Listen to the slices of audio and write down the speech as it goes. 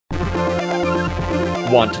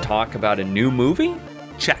Want to talk about a new movie?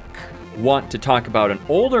 Check. Want to talk about an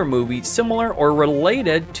older movie similar or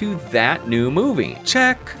related to that new movie?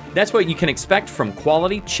 Check. That's what you can expect from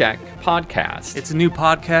Quality Check Podcast. It's a new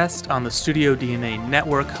podcast on the Studio DNA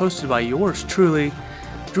network, hosted by yours truly,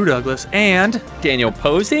 Drew Douglas and Daniel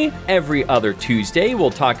Posey. Every other Tuesday,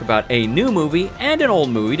 we'll talk about a new movie and an old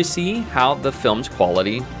movie to see how the film's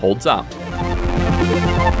quality holds up.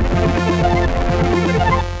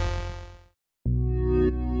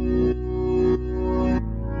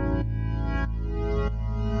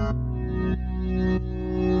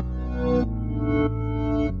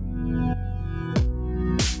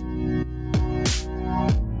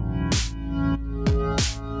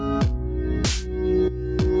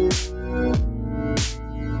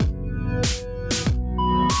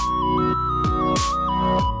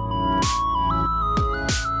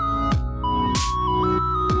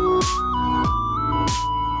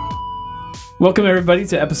 Welcome, everybody,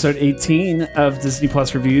 to episode 18 of Disney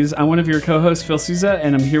Plus Reviews. I'm one of your co-hosts, Phil Sousa,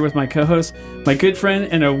 and I'm here with my co-host, my good friend,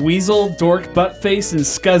 and a weasel, dork, buttface, and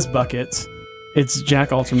scuzz bucket. It's Jack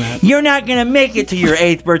Altermat. You're not going to make it to your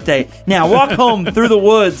 8th birthday. Now walk home through the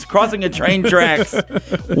woods, crossing a train tracks.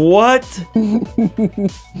 What?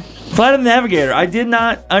 Flight of the Navigator. I did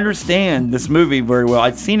not understand this movie very well.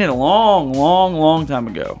 I'd seen it a long time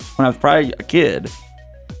ago when I was probably a kid.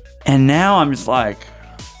 And now I'm just like,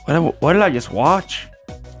 what did I just watch?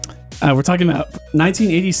 We're talking about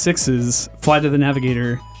 1986's Flight of the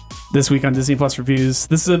Navigator this week on Disney Plus Reviews.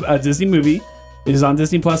 This is a Disney movie. It is on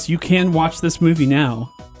Disney Plus. You can watch this movie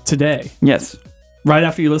now, today. Yes. Right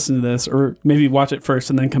after you listen to this, or maybe watch it first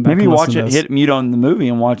and then come back Maybe and watch listen it, to this. hit mute on the movie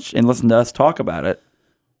and watch and listen to us talk about it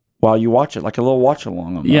while you watch it, like a little watch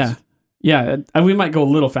along on Yeah. Yeah. We might go a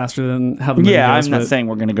little faster than how the movie goes. I'm not saying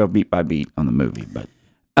we're going to go beat by beat on the movie, but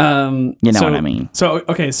you know what I mean.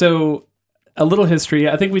 So a little history.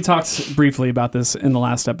 I think we talked briefly about this in the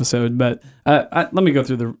last episode, but let me go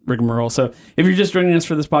through the rigmarole. So if you're just joining us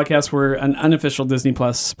for this podcast, we're an unofficial Disney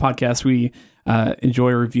Plus podcast. We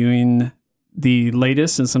enjoy reviewing the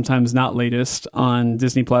latest and sometimes not latest on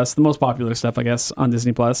Disney Plus, the most popular stuff, I guess, on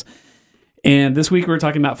Disney Plus. And this week we're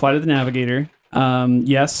talking about Flight of the Navigator.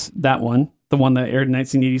 Yes, that one. The one that aired in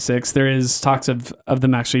 1986. There is talks of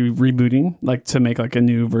them actually rebooting, like to make like a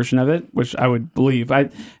new version of it, which I would believe. I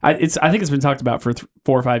think it's been talked about for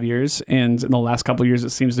 4 or 5 years, and in the last couple of years it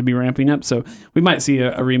seems to be ramping up. So we might see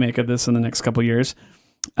a remake of this in the next couple of years.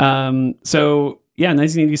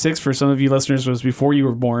 1986 for some of you listeners was before you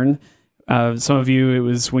were born. Some of you, it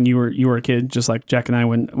was when you were a kid, just like Jack and I.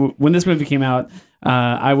 When this movie came out,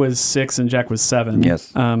 I was 6 and Jack was 7.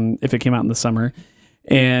 Yes. If it came out in the summer.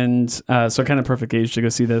 And so kind of perfect age to go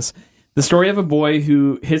see this. The story of a boy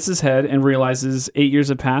who hits his head and realizes 8 years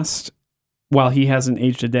have passed while he hasn't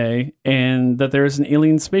aged a day, and that there is an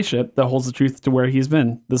alien spaceship that holds the truth to where he's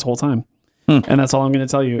been this whole time. And that's all I'm going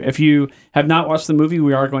to tell you. If you have not watched the movie,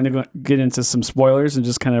 we are going to get into some spoilers and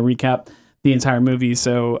just kind of recap the entire movie.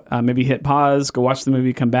 So maybe hit pause, go watch the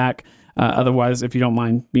movie, come back. Otherwise, if you don't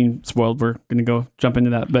mind being spoiled, we're going to go jump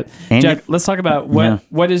into that. But Jack, let's talk about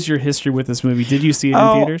what is your history with this movie? Did you see it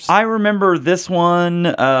in theaters? I remember this one.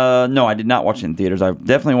 No, I did not watch it in theaters. I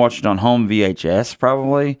definitely watched it on home VHS,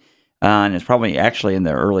 probably. And it's probably actually in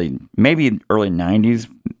the early 90s,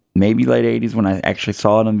 maybe late 80s when I actually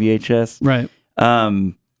saw it on VHS. Right.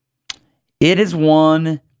 It is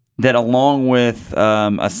one that, along with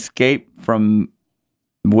Escape from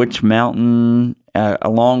Witch Mountain,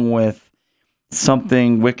 along with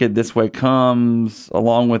Something Wicked This Way Comes,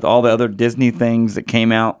 along with all the other Disney things that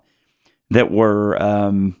came out that were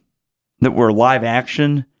live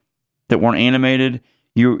action, that weren't animated,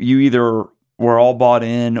 you either were all bought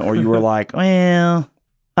in or you were like, well,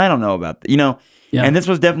 I don't know about that, Yeah. And this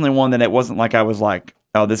was definitely one that it wasn't like I was like,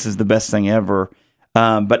 oh, this is the best thing ever.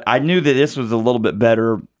 But I knew that this was a little bit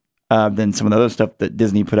better than some of the other stuff that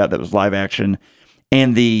Disney put out that was live action.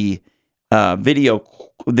 And the video,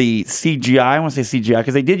 the CGI, I want to say CGI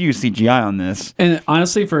because they did use CGI on this. And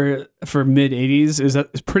honestly, for mid 80s,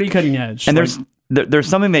 it's pretty cutting edge. And there's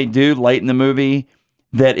something they do late in the movie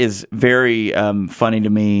that is very funny to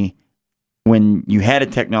me when you had a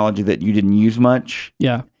technology that you didn't use much.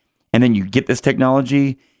 Yeah. And then you get this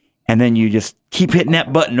technology and then you just keep hitting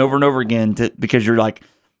that button over and over again because you're like,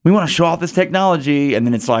 we want to show off this technology. And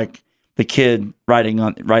then it's like the kid riding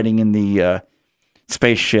in the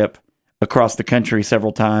spaceship across the country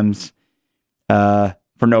several times for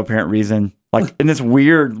no apparent reason, like in this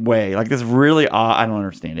weird way, like this really odd. I don't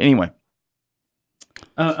understand it. Anyway,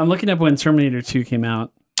 I'm looking up when Terminator 2 came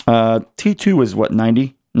out. T2 was what,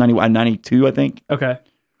 92, I think. Okay.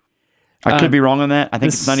 I could be wrong on that. I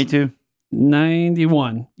think it's 92.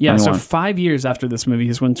 91. Yeah, 91. so 5 years after this movie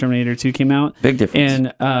is when Terminator 2 came out. Big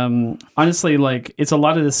difference. And honestly, like, it's a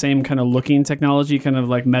lot of the same kind of looking technology, kind of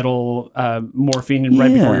like metal morphine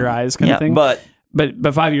right before your eyes kind of thing. But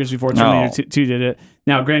 5 years before Terminator 2 did it.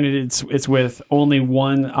 Now, granted, it's with only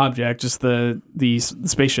one object, just the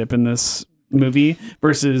spaceship in this movie,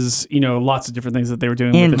 versus lots of different things that they were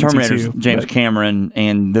doing. In with Terminator's MT2, James Cameron,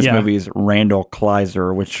 and this movie is Randall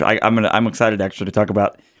Kleiser, which I'm excited actually to talk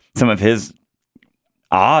about some of his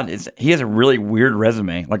he has a really weird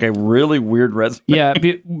resume, like a really weird resume. Yeah,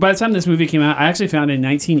 by the time this movie came out, I actually found a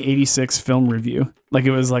 1986 film review. Like,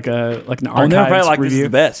 it was like an archives like review. This is the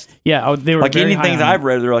best. Yeah, they were like very any things high on I've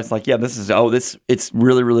read. They're always like, yeah, it's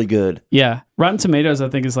really really good. Yeah, Rotten Tomatoes I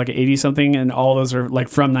think is like 80 something, and all those are like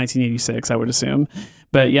from 1986, I would assume.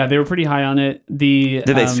 But yeah, they were pretty high on it. Did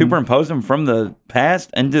they superimpose them from the past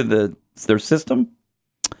into their system?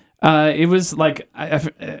 It was like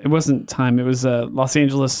it wasn't Time. It was Los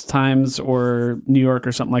Angeles Times or New York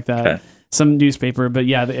or something like that. Okay. Some newspaper, but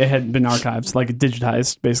yeah, it had been archived, like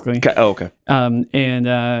digitized, basically. Okay. Oh, okay.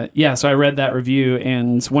 So I read that review,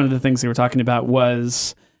 and one of the things they were talking about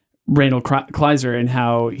was Randall Kleiser and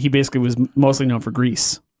how he basically was mostly known for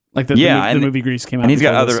Grease. Like the movie Grease came out, and he's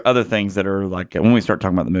got other things that are like when we start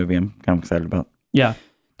talking about the movie, I'm kind of excited about. Yeah,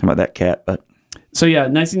 talking about that cat, but. So yeah,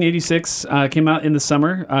 1986 came out in the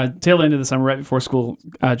summer, tail end of the summer, right before school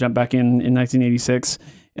jumped back in 1986,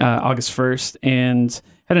 August 1st, and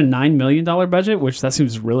had a $9 million budget, which that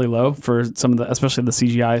seems really low for some of the, especially the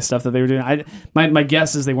CGI stuff that they were doing. My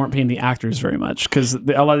guess is they weren't paying the actors very much, because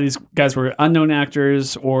a lot of these guys were unknown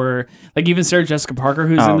actors, or like even Sarah Jessica Parker,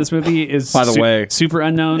 who's in this movie, is by the way super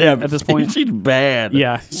unknown at this point. She's bad.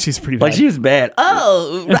 Yeah, she's pretty bad. Like, she's bad.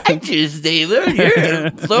 Oh, righteous, David.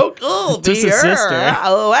 You're so cool, Peter. Just a sister.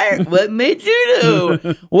 Oh, what made you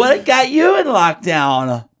do? What got you in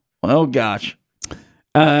lockdown? Oh, gosh.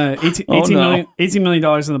 $18 million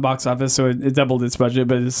in the box office, so it doubled its budget,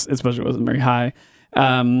 but its budget wasn't very high.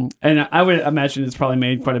 And I would imagine it's probably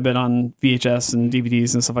made quite a bit on VHS and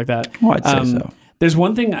DVDs and stuff like that. Oh, I'd say so. There's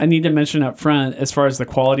one thing I need to mention up front as far as the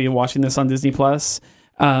quality of watching this on Disney Plus.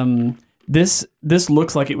 This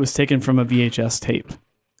looks like it was taken from a VHS tape.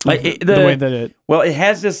 Like the way that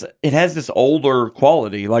it has this older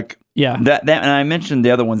quality, like that and I mentioned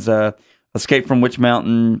the other ones, Escape from Witch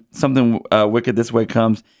Mountain, Something Wicked This Way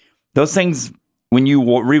Comes. Those things, when you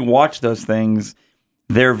rewatch those things,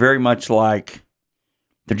 they're very much like,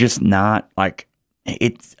 they're just not like,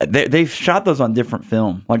 they've shot those on different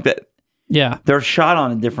film, like that. Yeah, they're shot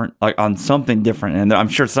on a different, like on something different, and I'm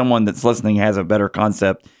sure someone that's listening has a better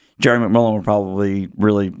concept. Jerry McMullen will probably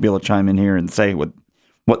really be able to chime in here and say what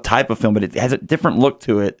type of film, but it has a different look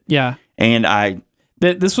to it. Yeah, and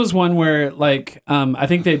this was one where, like, I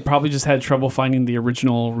think they probably just had trouble finding the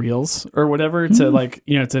original reels or whatever to like,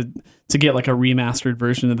 to get like a remastered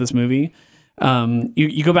version of this movie.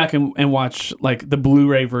 You go back and watch like the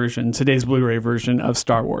Blu-ray version, today's Blu-ray version of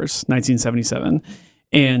Star Wars 1977,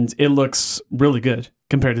 and it looks really good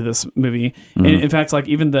compared to this movie. And in fact, like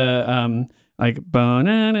even the like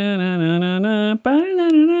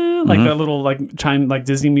like that little like chime, like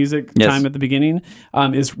Disney music chime at the beginning,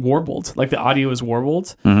 is warbled. Like the audio is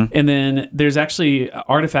warbled, and then there's actually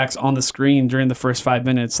artifacts on the screen during the first 5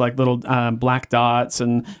 minutes, like little black dots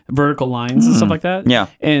and vertical lines and stuff like that. Yeah,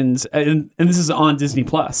 and this is on Disney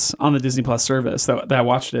Plus, on the Disney Plus service that I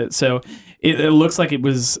watched it. So it looks like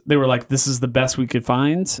they were like, this is the best we could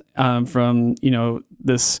find from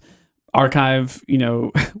this archive,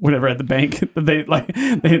 whatever at the bank.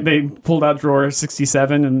 They pulled out drawer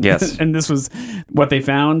 67 and and this was what they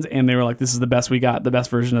found, and they were like, this is the best we got, the best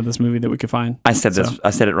version of this movie that we could find. I said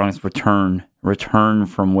it wrong. It's Return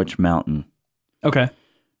from Witch Mountain. Okay.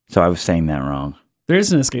 So I was saying that wrong. There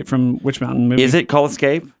is an Escape from Witch Mountain movie. Is it called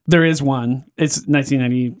Escape? There is one. It's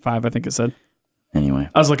 1995, I think it said. Anyway.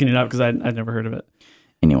 I was looking it up because I'd never heard of it.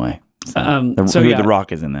 Anyway. The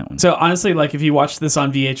Rock is in that one. So honestly, like if you watched this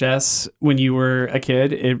on VHS when you were a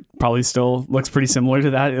kid, it probably still looks pretty similar to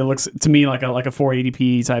that. It looks to me like a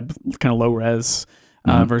 480p type kind of low res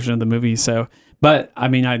version of the movie. So, but I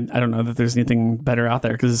mean, I don't know that there's anything better out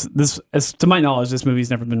there, because to my knowledge, this movie's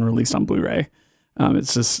never been released on Blu-ray.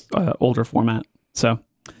 It's just older format. So,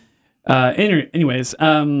 anyways,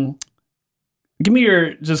 give me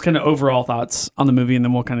your just kind of overall thoughts on the movie, and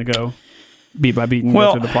then we'll kind of go beat by beat and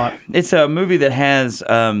go through the plot. It's a movie that has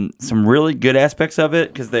some really good aspects of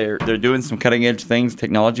it, because they're doing some cutting edge things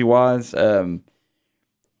technology wise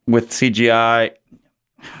with CGI.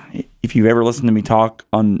 If you've ever listened to me talk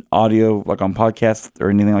on audio, like on podcasts or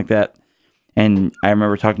anything like that, and I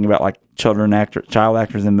remember talking about like child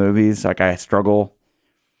actors in movies, like I struggle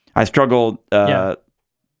I struggled with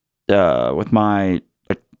my.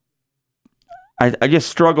 I just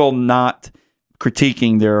struggle not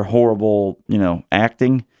critiquing their horrible,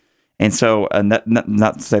 acting, and so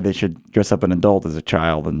not to say they should dress up an adult as a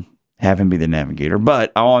child and have him be the navigator,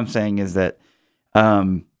 but all I'm saying is that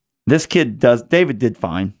this kid David did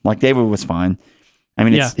fine. Like David was fine. I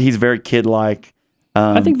mean, he's very kid-like.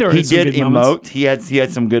 I think he did emote. Moments. He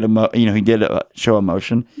had some good he did show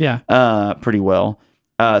emotion. Yeah, pretty well.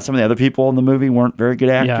 Some of the other people in the movie weren't very good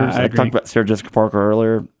actors. Yeah, I agree. talked about Sarah Jessica Parker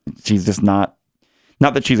earlier. She's just not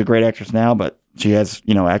that she's a great actress now, but she has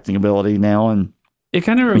acting ability now, and it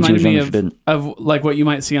kind of reminded me of like what you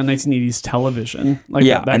might see on 1980s television, like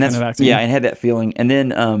that kind of acting. Yeah, and had that feeling. And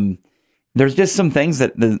then there's just some things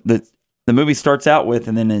that the movie starts out with,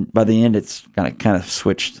 and then by the end, it's kind of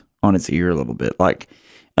switched on its ear a little bit. Like,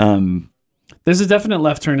 there's a definite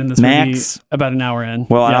left turn in this movie about an hour in.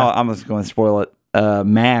 Well, I'm just going to spoil it.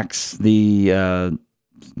 Max, the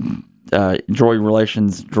droid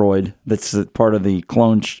relations droid, that's part of the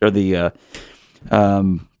clone or the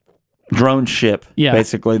drone ship. Yeah.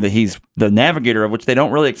 Basically, that he's the navigator of, which they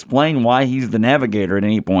don't really explain why he's the navigator at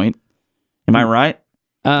any point. Am I right?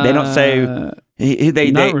 They don't say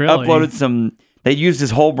they really uploaded some. They used his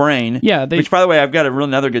whole brain. Yeah. Which, by the way, I've got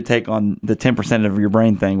another good take on the 10% of your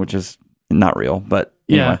brain thing, which is not real, but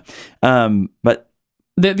anyway. But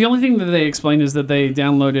the only thing that they explained is that they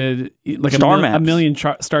downloaded like a million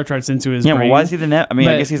star charts into his brain. Yeah, well, why is he I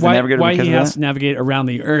guess he's the navigator because of that. Why he has to navigate around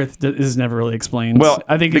the Earth is never really explained. Well,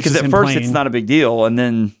 I think because it's at first it's not a big deal, and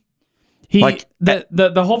then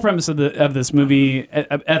the whole premise of this movie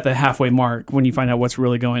at the halfway mark, when you find out what's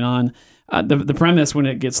really going on, the premise when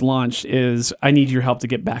it gets launched is, I need your help to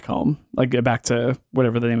get back home, like get back to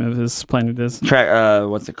whatever the name of his planet is.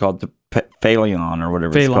 What's it called? The Phaleon or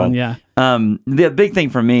whatever it's called. Yeah. The big thing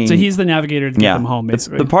for me. So he's the navigator to get them home,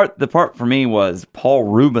 basically. The part for me was Paul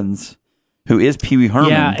Rubens, who is Pee Wee Herman.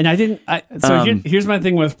 Yeah, and I didn't. Here's my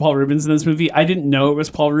thing with Paul Rubens in this movie. I didn't know it was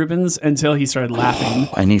Paul Rubens until he started laughing,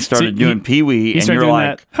 and he started doing Pee Wee, and you're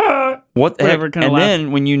like, "What the heck?" And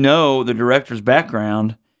then when you know the director's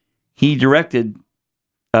background, he directed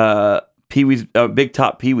Pee Wee's Big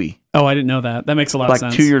Top Pee Wee. Oh, I didn't know that. That makes a lot of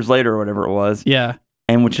sense. Like 2 years later or whatever it was. Yeah,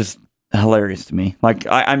 and which is hilarious to me. Like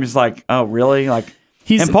I'm just like, oh really? Like,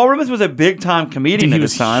 and Paul Rubens was a big time comedian at the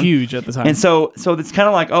time. He was huge at the time. And so it's kind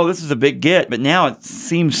of like, oh, this is a big get, but now it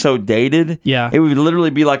seems so dated. Yeah, it would literally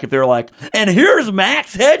be like if they were like, and here's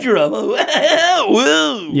Max Headroom.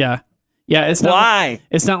 Woo. Yeah. Yeah, it's not. Why?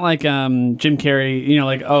 It's not like Jim Carrey.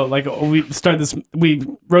 We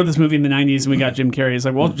wrote this movie in the '90s and we got Jim Carrey. It's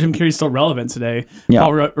like, well, Jim Carrey's still relevant today. Yeah.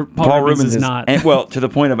 Paul Rubens is not. And, well, to the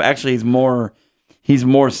point of actually, he's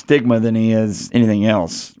more stigma than he is anything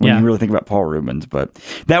else when you really think about Paul Rubens. But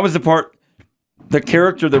that was the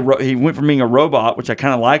character, he went from being a robot, which I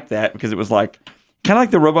kind of liked that because it was like, kind of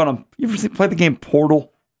like the robot on, you ever play the game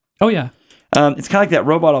Portal? Oh, yeah. It's kind of like that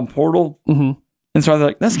robot on Portal. Mm-hmm. And so I was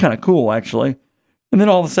like, that's kind of cool, actually. And then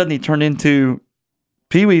all of a sudden he turned into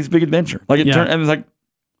Pee-wee's Big Adventure. Like it was like,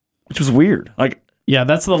 which was weird. Like, yeah,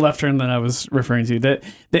 that's the left turn that I was referring to.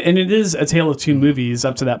 And it is a tale of two movies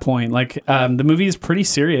up to that point. Like, the movie is pretty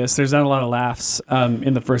serious. There's not a lot of laughs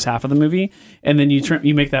in the first half of the movie, and then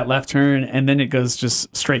you make that left turn, and then it goes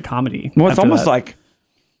just straight comedy. Well, it's almost like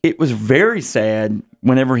it was very sad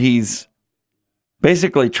whenever he's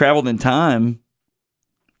basically traveled in time.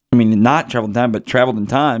 I mean, not traveled in time, but traveled in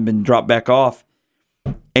time and dropped back off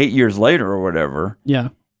 8 years later or whatever. Yeah,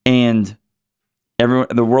 and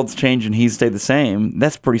the world's changed and he's stayed the same.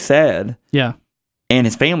 That's pretty sad. Yeah. And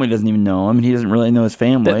his family doesn't even know him, and he doesn't really know his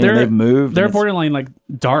family. And they've moved. They're borderline like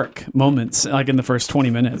dark moments, like in the first 20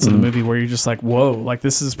 minutes of the movie, where you're just like, "Whoa, like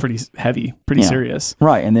this is pretty heavy, pretty serious."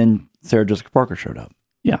 Right. And then Sarah Jessica Parker showed up.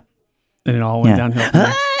 Yeah. And it all went downhill.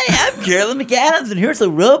 Hi, I'm Carolyn McAdams, and here's a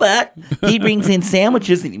robot. He brings in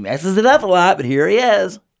sandwiches and he messes it up a lot, but here he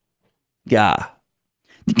is. Yeah.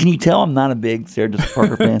 Can you tell I'm not a big Sarah Jessica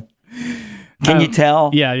Parker fan? Can you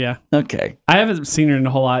tell? Yeah. Okay. I haven't seen her in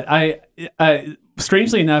a whole lot. I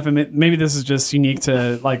strangely enough, and maybe this is just unique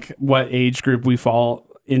to like what age group we fall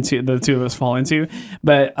into, the two of us fall into.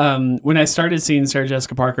 But when I started seeing Sarah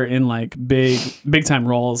Jessica Parker in like big time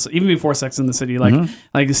roles, even before Sex and the City, like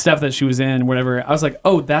the stuff that she was in, whatever, I was like,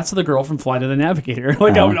 oh, that's the girl from Flight of the Navigator.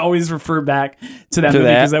 Like I would always refer back to that movie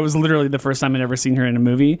because that was literally the first time I'd ever seen her in a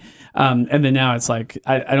movie. And then now it's like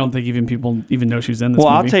I don't think even people even know she was in this movie.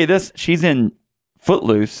 Well, I'll tell you this: she's in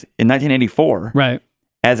Footloose in 1984, right?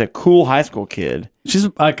 As a cool high school kid. She's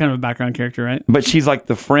kind of a background character, right? But she's like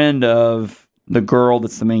the friend of the girl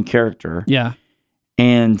that's the main character. Yeah.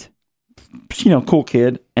 And, cool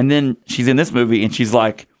kid. And then she's in this movie and she's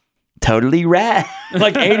like totally rad.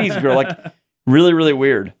 Like 80s girl, like really, really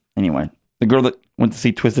weird. Anyway, the girl that went to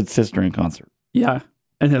see Twisted Sister in concert. Yeah,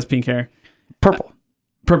 and has pink hair. Purple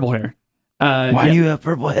hair. Why do you have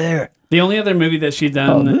purple hair? The only other movie that she'd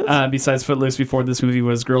done besides Footloose before this movie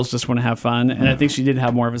was Girls Just Want to Have Fun, and I think she did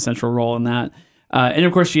have more of a central role in that. And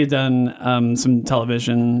of course, she had done some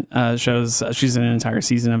television shows. She's in an entire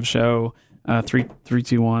season of a show,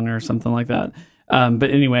 3-2-1 or something like that. But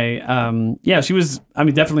anyway, she was,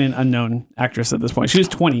 definitely an unknown actress at this point. She was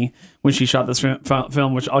 20 when she shot this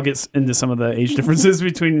film, which I'll get into some of the age differences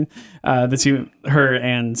between the two, her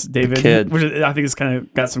and David, which I think has kind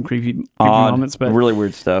of got some creepy moments, but really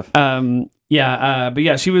weird stuff.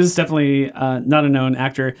 But she was definitely not a known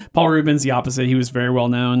actor. Paul Rubens, the opposite. He was very well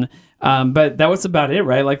known. But that was about it,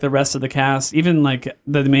 right? Like the rest of the cast, even like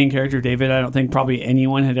the main character, David, I don't think probably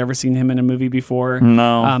anyone had ever seen him in a movie before.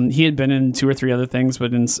 No. He had been in 2 or 3 other things,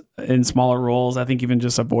 but in smaller roles. I think even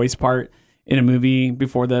just a voice part in a movie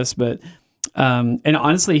before this. But, and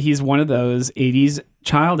honestly, he's one of those 80s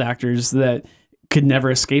child actors that could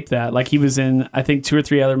never escape that. Like he was in, I think 2 or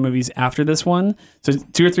 3 other movies after this one. So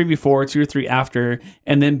 2 or 3 before, 2 or 3 after,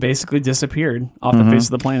 and then basically disappeared off the face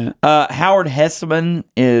of the planet. Howard Hesseman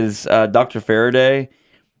is Dr. Faraday,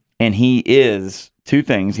 and he is 2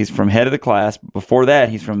 things. He's from Head of the Class. Before that,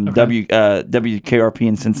 he's from WKRP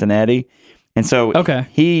in Cincinnati. And so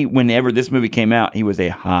he, whenever this movie came out, he was a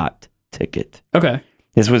hot ticket. Okay.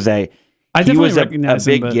 This was a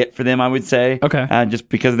big get for them, I would say. Okay. Just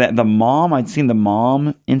because of that. The Mom, I'd seen The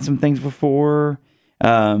Mom in some things before.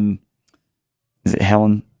 Is it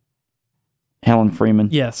Helen Freeman?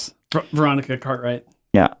 Yes. Veronica Cartwright.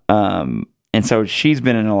 Yeah. And so she's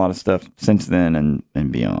been in a lot of stuff since then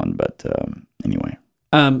and beyond. But anyway.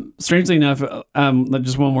 Strangely enough,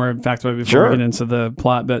 just one more factoid before we get into the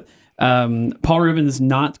plot, but Paul Rubens is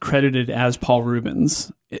not credited as Paul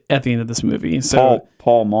Rubens at the end of this movie. So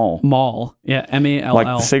Paul Mall. Mall. Yeah, M-A-L-L. Like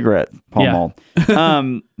the cigarette, Paul Mall.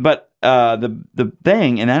 But the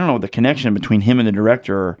thing, and I don't know the connection between him and the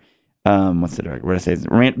director, what's the director? What did I say?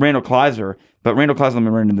 Randall Kleiser. But Randall Kleiser, let me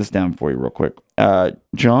write this down for you real quick.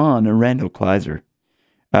 John Randall Kleiser.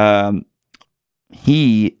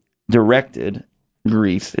 He directed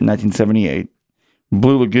Grease in 1978.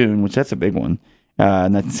 Blue Lagoon, which that's a big one,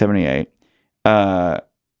 1978.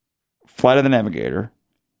 Flight of the Navigator.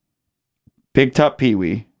 Big Top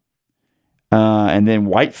Pee-wee, and then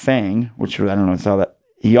White Fang, which I don't know, saw that.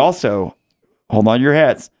 He also, hold on your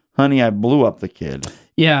hats, Honey, I Blew Up the Kid.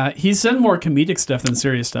 Yeah, he's done more comedic stuff than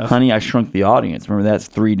serious stuff. Honey, I Shrunk the Audience. Remember that's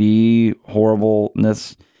 3D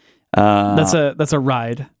horribleness. That's a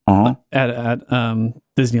ride at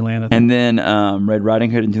Disneyland. I think. And then Red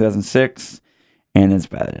Riding Hood in 2006, and that's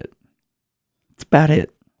about it. It's about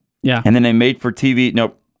it. Yeah. And then a made-for-TV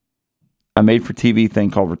thing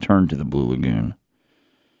called Return to the Blue Lagoon.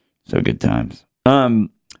 So good times.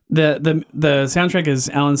 The soundtrack is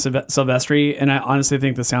Alan Silvestri, and I honestly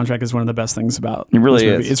think the soundtrack is one of the best things about it. Really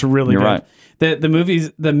this movie. is. It's really You're good. Right.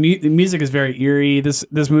 The music is very eerie.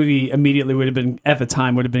 This movie immediately would have been at the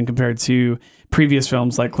time compared to previous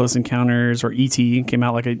films like Close Encounters or E.T. came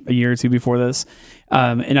out like a year or 2 before this.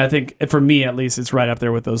 And I think for me at least, it's right up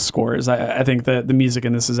there with those scores. I think the music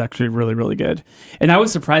in this is actually really, really good. And I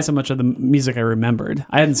was surprised how much of the music I remembered.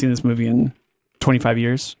 I hadn't seen this movie in 25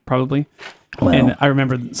 years probably. Well, and I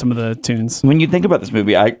remember some of the tunes. When you think about this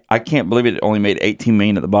movie, I can't believe it only made $18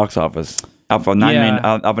 million at the box office off a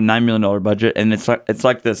 $9 million budget, and it's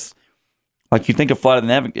like this. Like you think of Flight of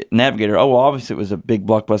the Navigator. Oh, well, obviously it was a big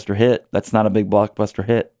blockbuster hit. That's not a big blockbuster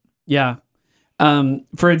hit. Yeah.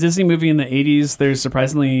 For a Disney movie in the 80s, there's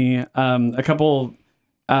surprisingly a couple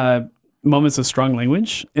moments of strong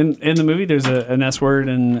language in the movie. There's an S word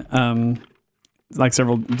and like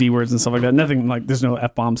several D words and stuff like that. Nothing like there's no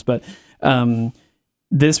F-bombs, but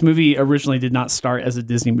this movie originally did not start as a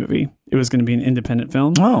Disney movie. It was going to be an independent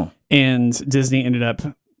film. Oh. And Disney ended up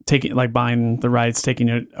buying the rights, taking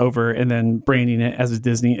it over, and then branding it as a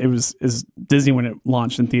Disney. It was Disney when it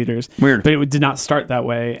launched in theaters. Weird. But it did not start that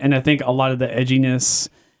way. And I think a lot of the edginess,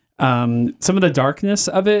 some of the darkness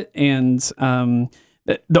of it, and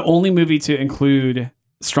the only movie to include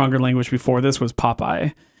stronger language before this was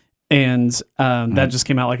Popeye. And that just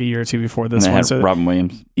came out like a year or 2 before this one. So Robin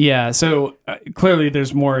Williams. Yeah, so clearly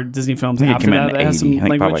there's more Disney films after that that has some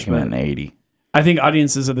language. Came out in 80. I think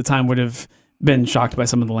audiences at the time would have been shocked by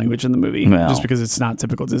some of the language in the movie, just because it's not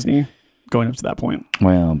typical Disney going up to that point.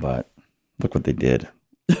 Well, but look what they did.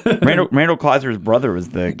 Randall Kleiser's brother was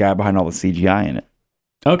the guy behind all the CGI in it.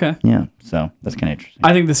 Okay. Yeah, so that's kind of interesting.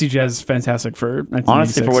 I think the CGI is fantastic for 1986.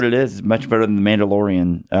 Honestly, for what it is, it's much better than the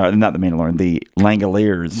Mandalorian. Not the Mandalorian, the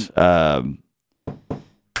Langoliers.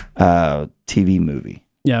 TV movie.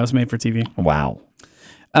 Yeah, it was made for TV. Wow.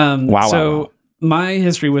 So my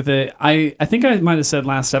history with it, I think I might have said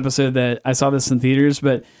last episode that I saw this in theaters,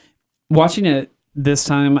 but watching it this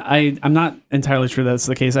time, I'm not entirely sure that's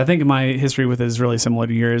the case. I think my history with it is really similar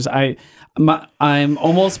to yours. I'm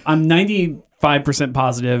 95%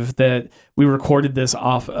 positive that we recorded this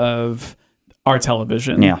off of our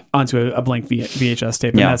television onto a blank VHS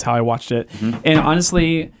tape, and that's how I watched it. Mm-hmm. And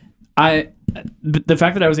honestly, the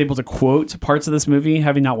fact that I was able to quote parts of this movie,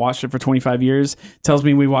 having not watched it for 25 years, tells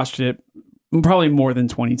me we watched it probably more than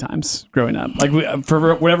 20 times growing up. Like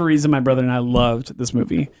for whatever reason, my brother and I loved this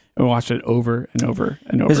movie and we watched it over and over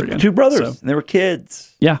and over again. Two brothers, and they were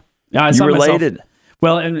kids. Yeah, I you saw related. Myself.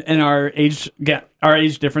 Well, and our age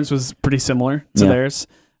difference was pretty similar to theirs,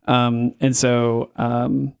 and so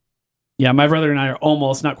my brother and I are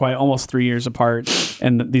almost 3 years apart,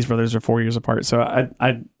 and these brothers are 4 years apart. So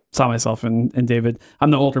I saw myself in David.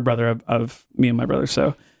 I'm the older brother of me and my brother,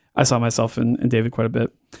 so I saw myself in David quite a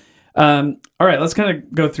bit. All right, let's kind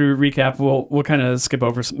of go through recap. We'll kind of skip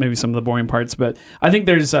over maybe some of the boring parts, but I think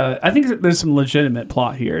there's some legitimate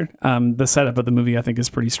plot here. The setup of the movie I think is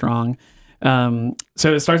pretty strong.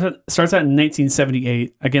 So it starts out in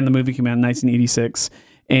 1978. Again, the movie came out in 1986,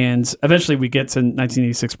 and eventually we get to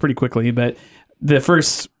 1986 pretty quickly. But the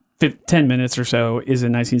first 10 minutes or so is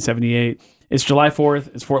in 1978. It's July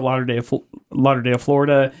 4th. It's Fort Lauderdale,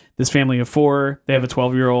 Florida. This family of four. They have a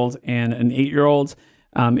 12-year-old and an 8-year-old.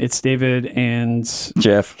 It's David and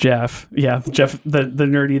Jeff. Yeah, Jeff, the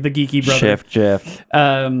nerdy, the geeky brother. Chef Jeff.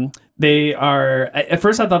 They are, at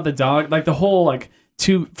first I thought the dog, like the whole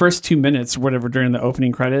first 2 minutes, whatever, during the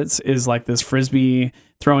opening credits is like this Frisbee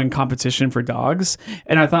throwing competition for dogs.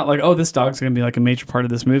 And I thought this dog's going to be like a major part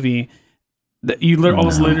of this movie. You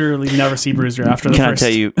almost literally never see Bruiser after the first. Can I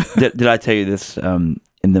tell you, did I tell you this in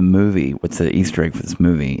the movie? What's the Easter egg for this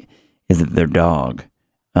movie? Is that their dog,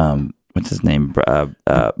 what's his name?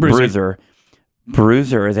 Bruiser.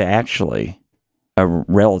 Bruiser is actually a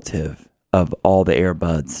relative of all the Air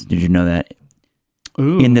Buds. Did you know that?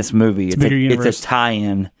 Ooh, in this movie, it's a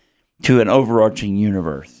tie-in to an overarching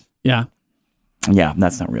universe. Yeah. Yeah,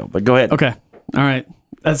 that's not real, but go ahead. Okay. All right.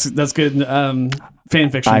 That's good. Fan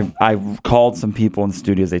fiction. I called some people in the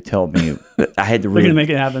studios. They told me that I had to really they're gonna make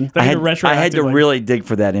it happen. I had to really dig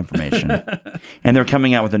for that information. And they're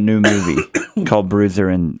coming out with a new movie called Bruiser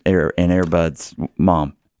and Air Bud's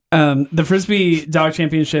Mom. The Frisbee Dog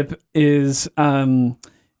Championship is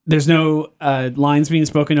there's no lines being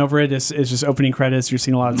spoken over it. It's just opening credits. You're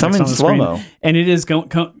seeing a lot of text on the slow-mo. screen, and it is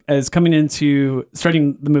coming into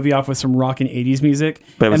starting the movie off with some rockin' 80s music.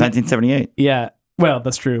 But it was 1978. Yeah. Well,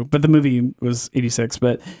 that's true, but the movie was 86.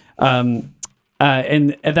 But and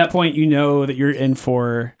at that point, you know that you're in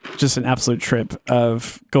for just an absolute trip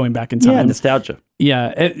of going back in time. Yeah, nostalgia.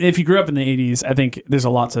 Yeah, if you grew up in the 80s, I think there's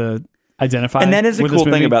a lot to identify. And that is a cool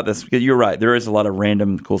thing about this. Because you're right, there is a lot of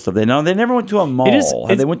random cool stuff. They never went to a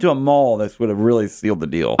mall. If they went to a mall, this would have really sealed the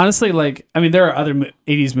deal. Honestly, there are other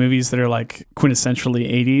 80s movies that are like quintessentially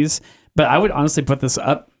 80s, but I would honestly put this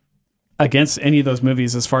up against any of those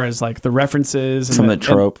movies as far as like the references and some of the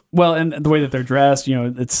trope. And the way that they're dressed,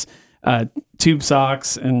 it's tube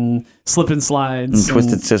socks and slip and slides and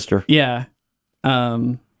Twisted Sister. Yeah.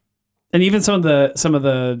 And even some of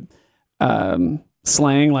the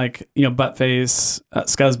slang, like, butt face,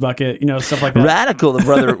 scuzz bucket, stuff like that. Radical, the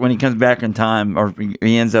brother, when he comes back in time, or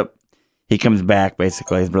he comes back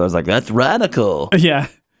basically, his brother's like, that's radical. Yeah.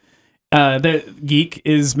 The geek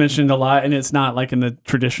is mentioned a lot, and it's not like in the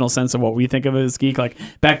traditional sense of what we think of as geek. Like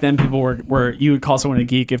back then, people were you would call someone a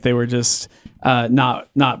geek if they were just not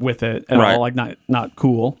with it at all, like not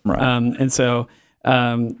cool. Right. And so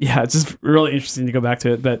it's just really interesting to go back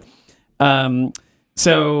to it. But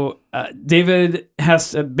so David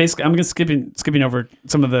has to basically. I'm going to skipping over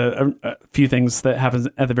some of the few things that happens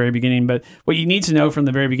at the very beginning. But what you need to know from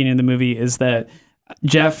the very beginning of the movie is that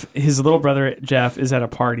Jeff, his little brother Jeff, is at a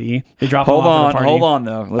party. They drop him off at a party. Hold on,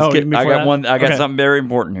 though. I got something very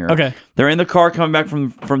important here. Okay. They're in the car coming back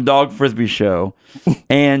from Dog Frisbee show,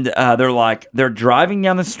 and they're driving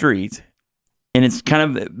down the street, and it's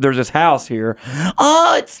kind of there's this house here.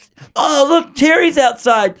 Look, Terry's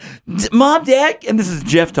outside. Mom, Dad, and this is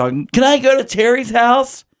Jeff talking. Can I go to Terry's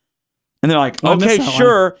house? And they're like, okay,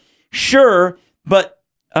 sure, but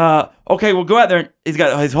okay, we'll go out there.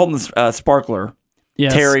 He's holding this sparkler.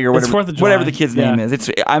 Yes, Terry or whatever the kid's name is.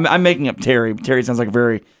 I'm making up Terry. Terry sounds like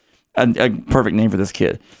a perfect name for this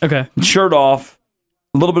kid. Okay. Shirt off,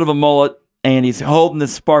 a little bit of a mullet, and he's holding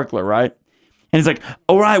this sparkler, right? And he's like,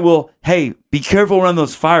 all right, well, hey, be careful around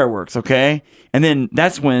those fireworks, okay? And then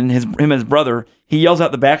that's when him and his brother, he yells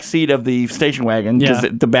out the back seat of the station wagon because Yeah.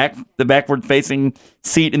 the backward facing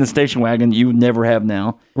seat in the station wagon you would never have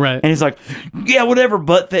now. Right. And he's like, yeah, whatever,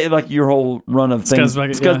 butt face, like your whole run of things.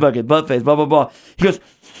 Scuzz bucket, Butt face, blah, blah, blah. He goes,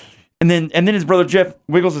 and then his brother Jeff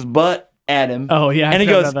wiggles his butt at him. Oh, yeah, I And he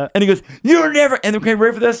forgot goes, about that. you're never, and okay,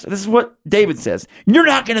 ready for this? This is what David says. You're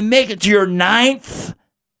not going to make it to your 9th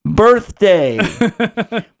birthday.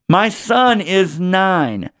 My son is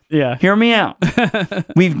 9. Yeah. Hear me out.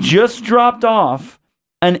 We've just dropped off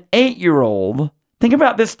an 8-year-old. Think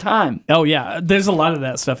about this time. Oh, yeah. There's a lot of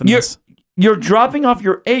that stuff in You're, this. you're dropping off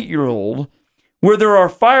your 8-year-old where there are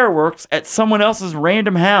fireworks at someone else's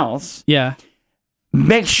random house. Yeah.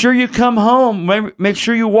 Make sure you come home. Make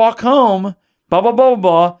sure you walk home. Blah, blah, blah, blah,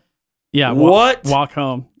 blah. Yeah. What? Walk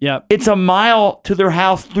home. Yep. It's a mile to their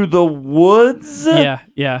house through the woods. Yeah.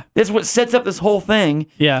 Yeah. That's what sets up this whole thing.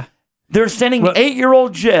 Yeah. They're sending Well-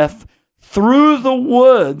 8-year-old Jeff through the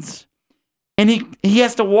woods, and he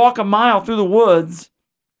has to walk a mile through the woods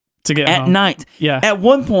To get at home. night. Yeah. At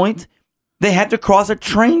one point, they had to cross a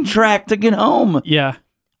train track to get home. Yeah.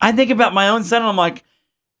 I think about my own son, and I'm like,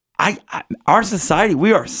 our society,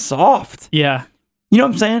 we are soft. Yeah. You know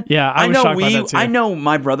what I'm saying? Yeah, I was shocked by that too. I know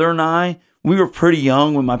my brother and I, we were pretty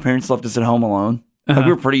young when my parents left us at home alone. Like, Uh-huh.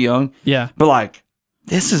 we were pretty young. Yeah. But like,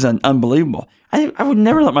 this is unbelievable. I would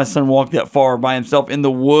never let my son walk that far by himself in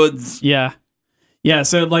the woods. Yeah. Yeah.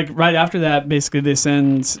 So like right after that, basically they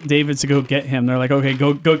send David to go get him. They're like, okay,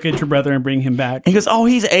 go get your brother and bring him back. And he goes, "Oh,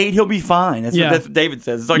 he's 8. He'll be fine." That's, Yeah. that's what David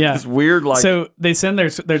says. It's like Yeah. this weird, like, So they send their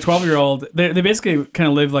 12-year-old. They basically kind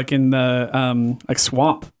of live like in the like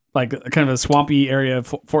swamp, like kind of a swampy area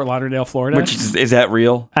of Fort Lauderdale, Florida. which is that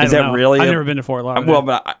real? I Is don't that know. really? I've never been to Fort Lauderdale. Well,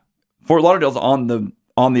 but Fort Lauderdale's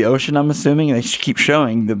on the ocean. I'm assuming, and they keep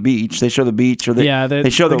showing the beach. They show the beach, or they show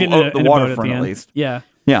they the get in a boat waterfront the at end. least. Yeah.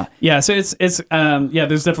 Yeah. Yeah, so it's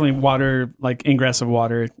there's definitely water, like ingress of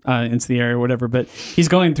water into the area or whatever, but he's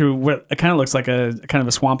going through what it kind of looks like a kind of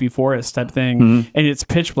a swampy forest type thing, Mm-hmm. and it's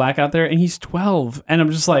pitch black out there, and he's 12, and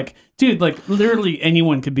I'm just like, dude, like literally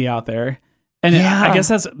anyone could be out there, and Yeah. I guess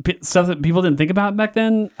that's stuff that people didn't think about back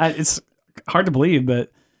then. It's hard to believe,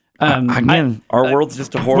 but Again, our world's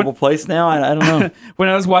just a horrible place now. I don't know. when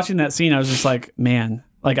I was watching that scene, I was just like, man,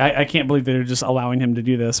 like I can't believe they're just allowing him to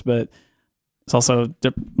do this, but it's also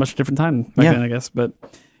much different time back Yeah. then, I guess. But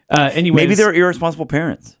anyways, Maybe they're irresponsible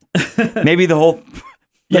parents. Maybe the whole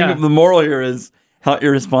Yeah. the moral here is how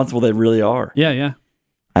irresponsible they really are. yeah,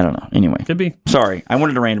 I don't know. Anyway, could be. sorry. I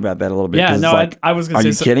wanted to rant about that a little bit. Yeah, 'cause no, it's like, I was going are to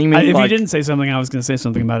you say. kidding me? If you Like, didn't say something, I was going to say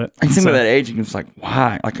something about it. I think So- by that age, you can just like,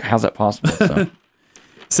 why? Like, how's that possible? So,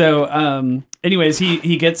 So, anyways,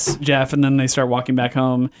 he gets Jeff, and then they start walking back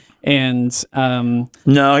home, and no,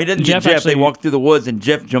 he doesn't Jeff get Jeff. actually- They walk through the woods, and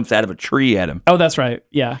Jeff jumps out of a tree at him. oh, that's right,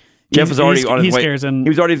 yeah. Jeff was already on his he way. scares him. He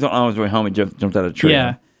was already on his way home, and Jeff jumped out of a tree.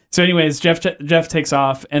 Yeah. So, anyways, Jeff takes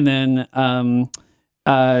off, and then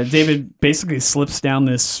David basically slips down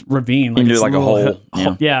this ravine, Into this like a little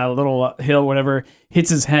hole, yeah. a little hill, whatever. Hits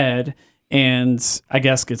his head, and I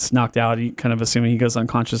guess gets knocked out. He kind of assuming he goes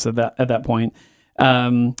unconscious at that point.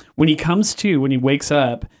 When he wakes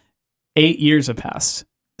up, 8 years have passed.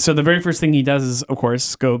 So the very first thing he does is, of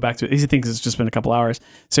course, go back to. He thinks it's just been a couple hours.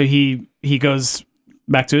 So he goes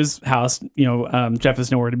back to his house. Jeff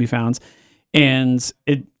is nowhere to be found, and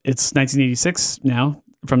it's 1986 now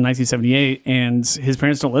from 1978, and his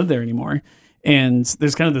parents don't live there anymore. And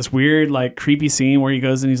there's kind of this weird, like, creepy scene where he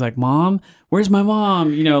goes and he's like, "Mom, where's my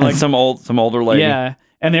mom?" Like Like some older lady. yeah.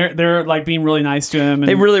 And they're like being really nice to him. And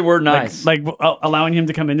They really were nice. like allowing him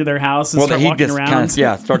to come into their house and start he walking just around.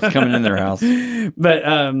 starts coming in their house. But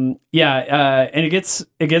and it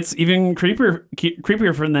gets even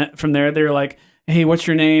creepier from there. They're like, "Hey, what's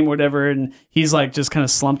your name?" Whatever, and he's like just kind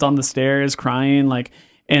of slumped on the stairs, crying, like.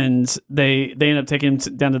 And they end up taking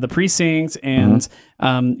him down to the precinct, and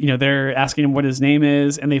they're asking him what his name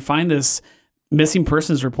is, and they find this missing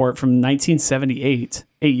persons report from 1978,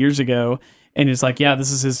 8 years ago, and he's like, "Yeah,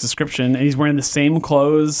 this is his description," and he's wearing the same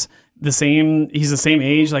clothes. He's the same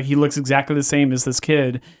age, like he looks exactly the same as this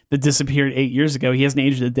kid that disappeared 8 years ago. He hasn't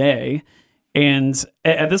aged a day. And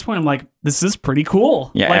at this point I'm like, this is pretty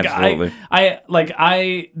cool. Yeah, like absolutely.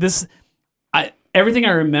 Everything I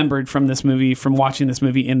remembered from this movie, from watching this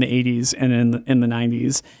movie in the 80s and in the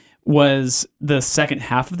 90s, was the second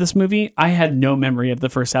half of this movie. I had no memory of the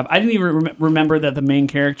first half. I didn't even remember that the main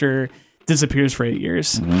character disappears for 8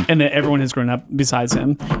 years and that everyone has grown up besides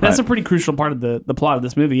him. That's a pretty crucial part of the plot of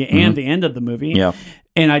this movie and the end of the movie. Yeah.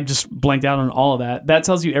 And I just blanked out on all of that. That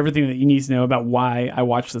tells you everything that you need to know about why I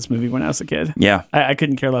watched this movie when I was a kid. Yeah. I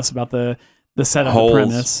couldn't care less about the setup, Holes. the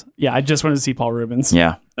premise. Yeah, I just wanted to see Paul Rubens.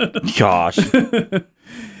 Yeah. Gosh.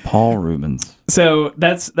 Paul Rubens. So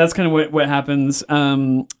that's kind of what happens.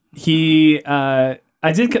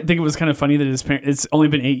 I did think it was kind of funny that his parents, it's only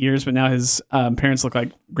been 8 years, but now his parents look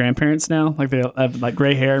like grandparents now. Like they have like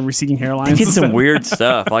gray hair and receding hairlines. They did some weird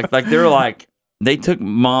stuff. They took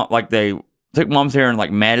mom's hair and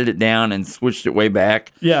like matted it down and switched it way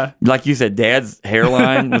back. Yeah. Like you said, dad's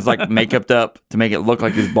hairline was like makeup up to make it look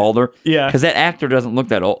like he's balder. Yeah. Because that actor doesn't look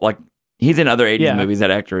that old. Like he's in other 80s Yeah. movies,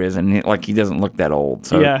 that actor is, and he doesn't look that old.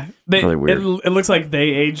 So yeah. it's really weird. It looks like they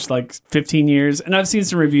aged like 15 years. And I've seen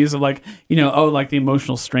some reviews of like, like the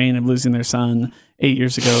emotional strain of losing their son 8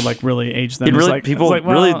 years ago, like really aged them. They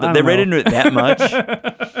read into it that much.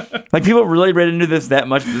 Like people really read into this that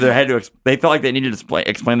much that they felt like they needed to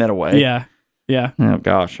explain that away. Yeah. Yeah. Oh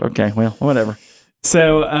gosh. Okay. Well, whatever.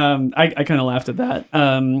 So I kind of laughed at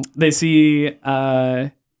that. They see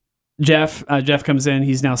Jeff. Jeff comes in.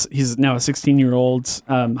 He's now a 16-year-old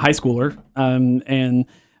high schooler, and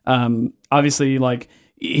obviously like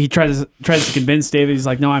he tries to convince David. He's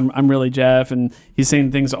like, no, I'm really Jeff, and he's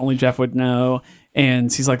saying things that only Jeff would know.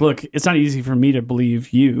 And he's like, look, it's not easy for me to believe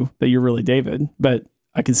that you're really David, but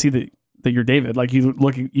I can see that you're David. Like you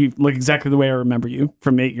look exactly the way I remember you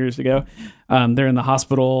from 8 years ago. They're in the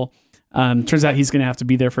hospital. Turns out he's going to have to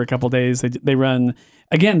be there for a couple days. They run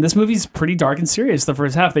again. This movie's pretty dark and serious. The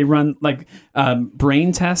first half, they run like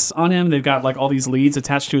brain tests on him. They've got like all these leads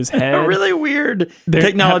attached to his head. Really weird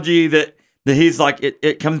technology that he's like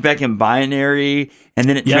it comes back in binary and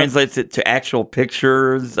then it translates it to actual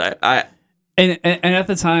pictures. And at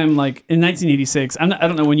the time, like in 1986, I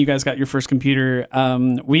don't know when you guys got your first computer.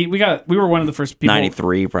 We were one of the first people.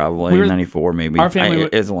 93 probably, 94 maybe. Our family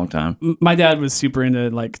it was a long time. My dad was super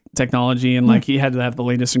into like technology and like he had to have the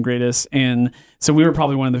latest and greatest, and so we were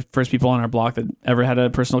probably one of the first people on our block that ever had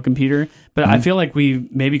a personal computer. But I feel like we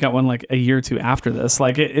maybe got one like a year or two after this.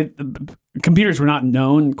 Like computers were not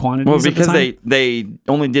known quantities. Well, because at the time. they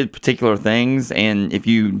only did particular things, and if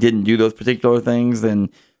you didn't do those particular things, then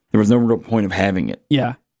there was no real point of having it.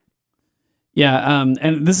 Yeah. Yeah,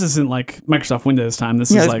 and this isn't like Microsoft Windows time.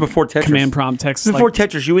 This is like before Tetris. Command prompt text. Before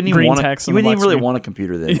Tetris, you wouldn't even really want a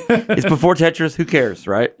computer then. It's before Tetris. Who cares,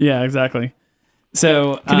 right? Yeah, exactly.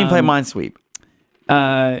 So Couldn't even play Minesweep.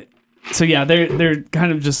 So yeah, they're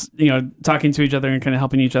kind of just talking to each other and kind of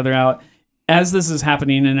helping each other out. As this is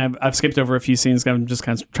happening, and I've skipped over a few scenes, I'm just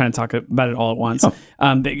kind of trying to talk about it all at once.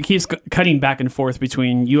 It keeps cutting back and forth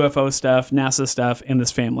between UFO stuff, NASA stuff, and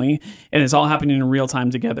this family, and it's all happening in real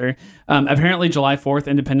time together. Apparently, July 4th,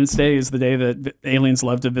 Independence Day, is the day that aliens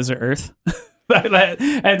love to visit Earth. I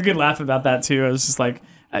had a good laugh about that too. I was just like,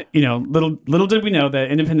 little did we know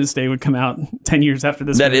that Independence Day would come out 10 years after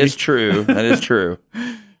this movie. That is true. That is true.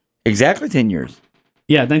 Exactly 10 years.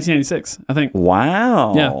 Yeah, 1996, I think.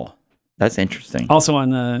 Wow. Yeah. That's interesting. Also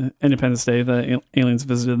on Independence Day, the aliens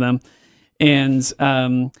visited them, and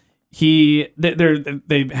they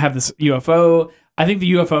have this UFO. I think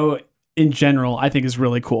the UFO in general, I think, is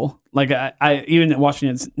really cool. Like I even watching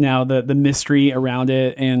it now, the mystery around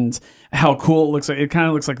it and how cool it looks. Like it kind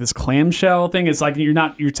of looks like this clamshell thing. It's like you're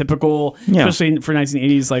not your typical, especially for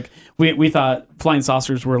 1980s. Like we thought flying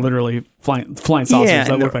saucers were literally flying saucers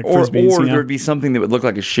that look like frisbees. Or there'd be something that would look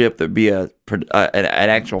like a ship. There'd be an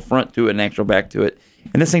actual front to it, an actual back to it,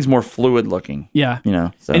 and this thing's more fluid looking. Yeah,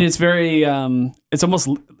 So. And it's very, it's almost,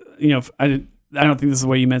 I don't think this is the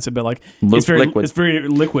way you meant it, but like it's very liquid. It's very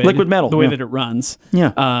liquid metal. The way that it runs,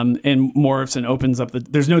 and morphs and opens up.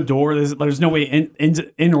 There's no door. There's no way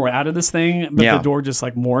in or out of this thing, but the door just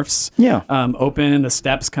like morphs. Open. The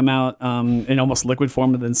steps come out in almost liquid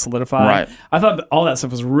form and then solidify. Right. I thought all that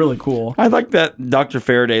stuff was really cool. I like that Dr.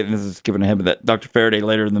 Faraday. And this is giving a hint, but that Dr. Faraday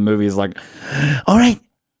later in the movie is like, all right,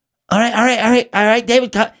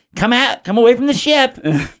 David. Come out, come away from the ship.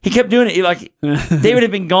 He kept doing it. David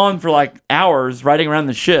had been gone for like hours riding around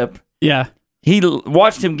the ship. Yeah. He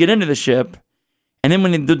watched him get into the ship. And then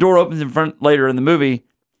when the door opens in front later in the movie,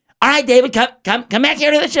 all right, David, come back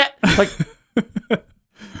here to the ship. Like,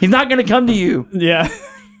 he's not going to come to you. Yeah.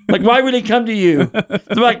 Like, why would he come to you?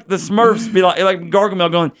 It's like the Smurfs be like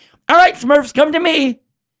Gargamel going, all right, Smurfs, come to me.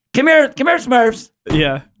 Come here, Smurfs.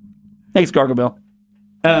 Yeah. Thanks, Gargamel.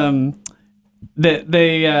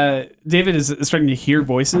 David is starting to hear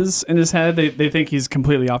voices in his head. They think he's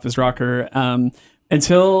completely off his rocker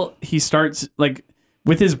until he starts like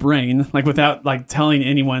with his brain, like without like telling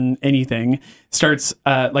anyone anything, starts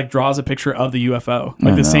draws a picture of the UFO,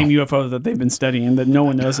 like the same UFO that they've been studying that no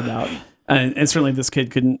one knows about, and certainly this kid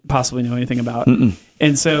couldn't possibly know anything about.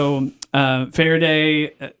 And so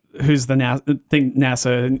Faraday, who's the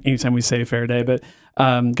NASA, anytime we say Faraday, but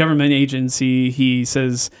government agency, he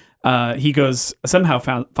says, he goes somehow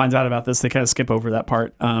finds out about this. They kind of skip over that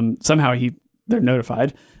part. Somehow they're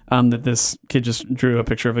notified that this kid just drew a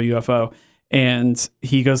picture of a UFO. And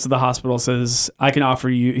he goes to the hospital, says, I can offer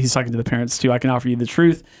you, he's talking to the parents too, I can offer you the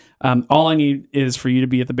truth. All I need is for you to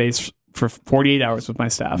be at the base for 48 hours with my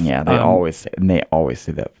staff. Yeah, they always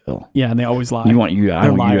say that, Phil. Yeah, and they always lie. I want you to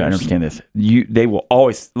understand this. They will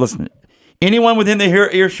always, listen, anyone within the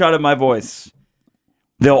earshot of my voice,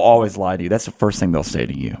 they'll always lie to you. That's the first thing they'll say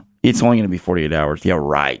to you. It's only going to be 48 hours. Yeah,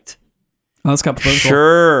 right. Oh, that's got political.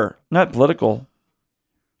 Sure. Not political.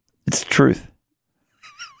 It's the truth.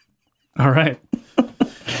 All right.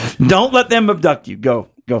 Don't let them abduct you. Go,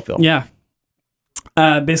 Phil. Yeah.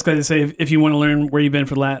 Basically, they say if you want to learn where you've been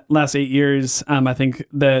for the last 8 years, I think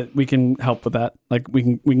that we can help with that. Like we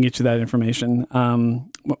can get you that information.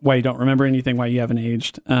 Why you don't remember anything, why you haven't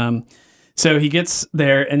aged. So he gets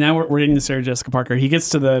there, and now we're getting to Sarah Jessica Parker. He gets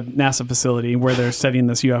to the NASA facility where they're studying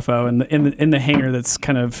this UFO, and in the hangar that's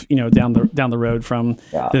kind of down the road from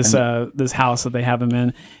this house that they have him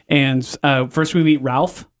in. And first we meet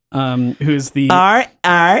Ralph. Who's the RALF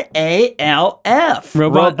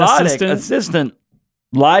robotic assistant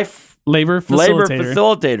labor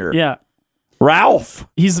facilitator. Yeah, Ralph.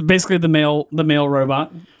 He's basically the mail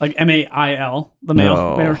robot, like MAIL, the mail.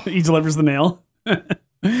 No. He delivers the mail,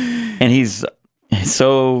 and he's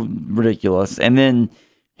so ridiculous. And then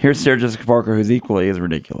here's Sarah Jessica Parker, who's equally as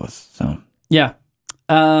ridiculous. So yeah,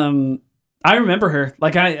 I remember her.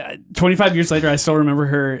 Like 25 years later, I still remember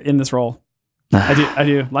her in this role. I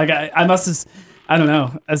do. Like I must have, I don't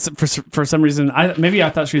know. For some reason, maybe I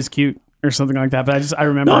thought she was cute or something like that. But I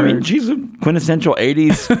remember. No, I mean she's a quintessential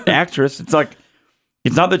 '80s actress. It's like,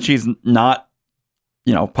 it's not that she's not,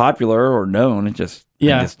 popular or known. It just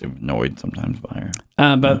I'm just annoyed sometimes by her.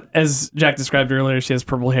 But as Jack described earlier, she has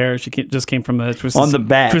purple hair. She just came from a Twisted on the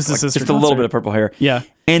back, Twisted Sister just a little bit of purple hair. Yeah,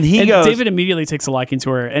 and goes. David immediately takes a liking to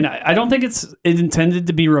her, and I don't think it's intended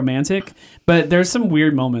to be romantic, but there's some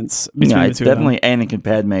weird moments between the two. It's definitely Anakin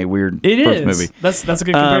Padme weird. It first is. Movie. That's a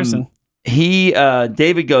good comparison.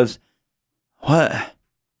 David goes, what?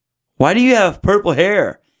 Why do you have purple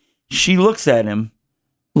hair? She looks at him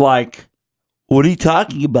like, what are you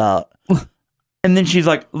talking about? And then she's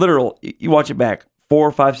like, literal, you watch it back, 4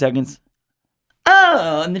 or 5 seconds.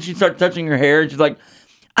 Oh, and then she starts touching her hair, and she's like,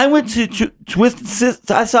 I went to Twisted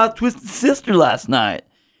Sister. I saw Twisted Sister last night.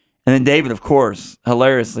 And then David, of course,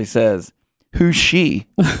 hilariously says, who's she?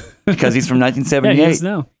 Because he's from 1978. Yeah, he doesn't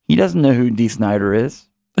know. He doesn't know who Dee Snider is.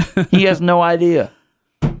 He has no idea.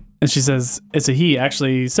 And she says, it's a he.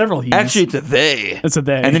 Actually, several he's. Actually, it's a they. It's a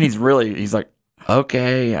they. And then he's like,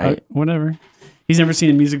 okay. Whatever. He's never seen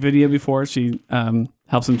a music video before. She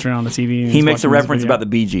helps him turn on the TV. He makes a reference about the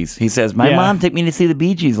Bee Gees. He says, my mom took me to see the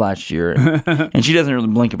Bee Gees last year. And she doesn't really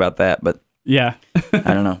blink about that, but yeah.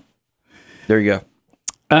 I don't know. There you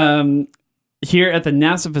go. Here at the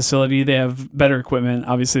NASA facility, they have better equipment.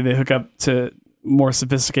 Obviously, they hook up to more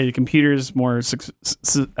sophisticated computers, more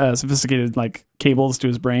sophisticated like cables to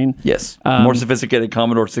his brain. Yes. More sophisticated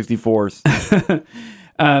Commodore 64s.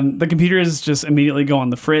 The computers just immediately go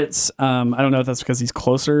on the fritz. I don't know if that's because he's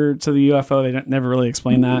closer to the UFO. They never really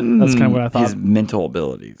explain that. That's kind of what I thought. His mental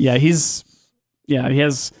abilities. Yeah, he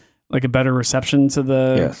has like a better reception to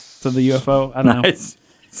the UFO. I don't know. It's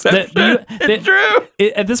true.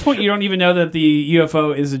 At this point, you don't even know that the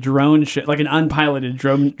UFO is a drone ship, like an unpiloted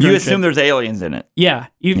drone. You assume ship. there's aliens in it. Yeah,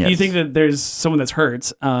 you think that there's someone that's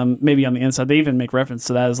hurt, maybe on the inside. They even make reference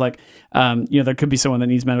to that as like, there could be someone that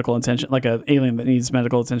needs medical attention, like an alien that needs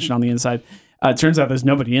medical attention on the inside. It turns out there's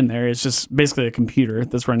nobody in there. It's just basically a computer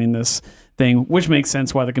that's running this thing, which makes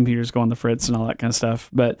sense why the computers go on the fritz and all that kind of stuff.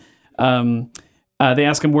 But they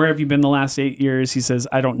ask him, where have you been the last 8 years? He says,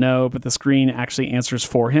 I don't know, but the screen actually answers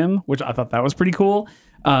for him, which I thought that was pretty cool.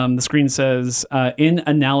 The screen says, in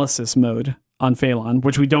analysis mode on Phelan,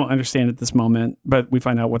 which we don't understand at this moment, but we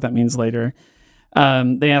find out what that means later.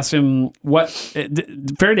 They asked him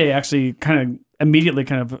Faraday actually immediately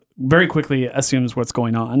very quickly assumes what's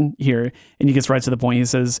going on here. And he gets right to the point. He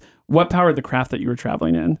says, what powered the craft that you were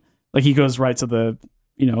traveling in? Like he goes right to the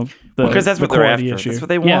because that's what they're after. Issue. That's what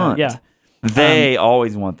they want. Yeah. They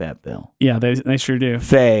always want that, Bill. Yeah, they sure do.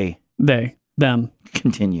 Them.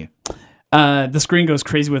 Continue. The screen goes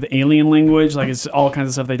crazy with alien language, like it's all kinds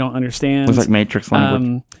of stuff they don't understand. It's like Matrix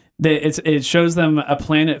language. It shows them a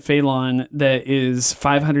planet Phelan that is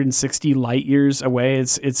 560 light years away.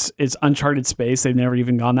 It's uncharted space. They've never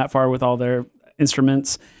even gone that far with all their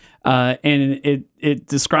instruments, and it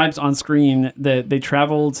describes on screen that they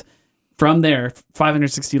traveled from there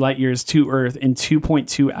 560 light years to Earth in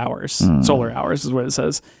 2.2 hours, solar hours is what it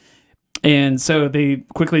says. And so they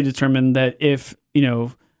quickly determined that if,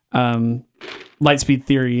 light speed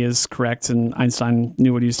theory is correct and Einstein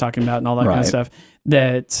knew what he was talking about and all that kind of stuff,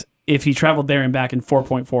 that if he traveled there and back in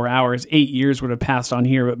 4.4 hours, 8 years would have passed on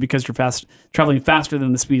here. But because you're traveling faster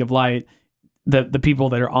than the speed of light, the people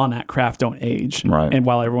that are on that craft don't age. Right. And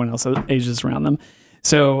while everyone else ages around them.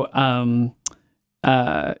 So, and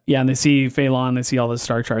they see Phelan, they see all the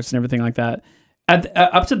star charts and everything like that.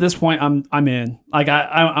 Up to this point, I'm in. Like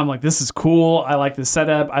I'm like, this is cool. I like the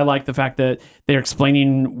setup. I like the fact that they're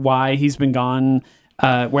explaining why he's been gone,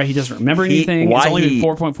 where he doesn't remember anything. It's only been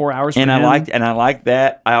 4.4 hours. And for him. I like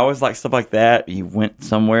that. I always like stuff like that. You went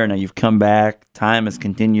somewhere, now you've come back. Time has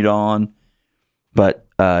continued on, but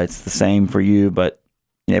it's the same for you. But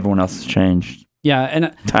everyone else has changed. Yeah,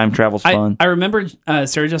 and time travel's fun. I remember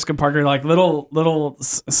Sarah Jessica Parker, like little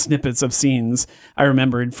snippets of scenes I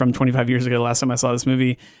remembered from 25 years ago, the last time I saw this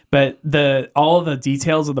movie. But all of the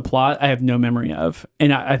details of the plot, I have no memory of,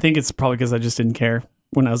 and I think it's probably because I just didn't care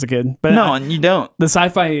when I was a kid. But no, and you don't. The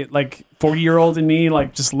sci-fi 40-year-old in me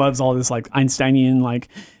just loves all this Einsteinian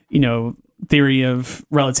theory of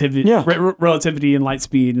relativity, relativity and light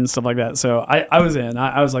speed and stuff like that. So I was in.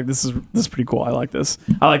 I was like, this is pretty cool. I like this.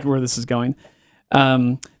 I like where this is going.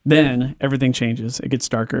 Then everything changes. It gets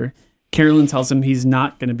darker. Carolyn tells him he's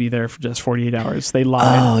not going to be there for just 48 hours. They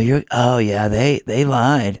lied. They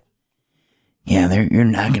lied. Yeah, you're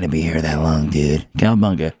not going to be here that long, dude.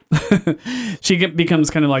 Cowabunga. She becomes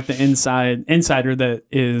kind of like the insider that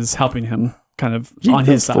is helping him kind of on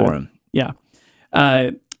his side. For him. Yeah.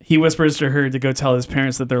 He whispers to her to go tell his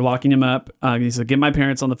parents that they're locking him up. He said, get my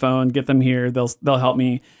parents on the phone, get them here. They'll help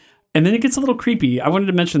me. And then it gets a little creepy. I wanted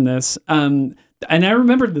to mention this. And I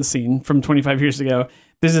remembered this scene from 25 years ago.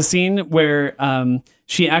 There's a scene where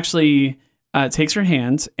she actually takes her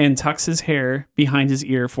hand and tucks his hair behind his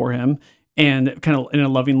ear for him, and kind of in a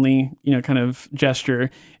lovingly, kind of gesture,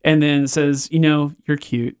 and then says, you're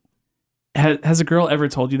cute. Has a girl ever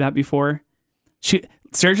told you that before?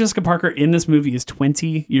 Sarah Jessica Parker in this movie is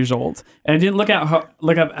 20 years old. And I didn't look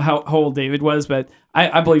up how old David was, but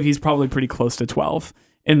I believe he's probably pretty close to 12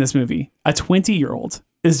 in this movie. A 20-year-old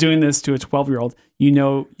is doing this to a 12-year-old.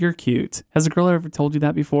 You're cute. Has a girl ever told you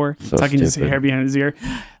that before? So tucking his hair behind his ear.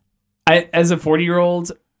 As a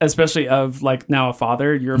 40-year-old, especially of now a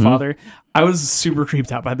father, you're a father, I was super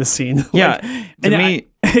creeped out by this scene. Yeah. To me,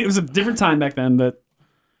 it was a different time back then, but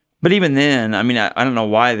even then, I mean, I don't know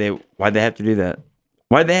why they have to do that.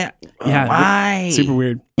 Why? Super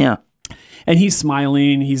weird. Yeah. And he's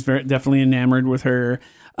smiling. He's definitely enamored with her.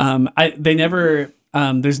 They never.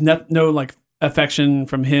 There's no affection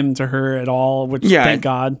from him to her at all, which thank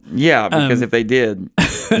God. Yeah, because if they did,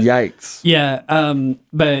 yikes. Yeah,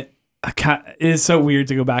 but it is so weird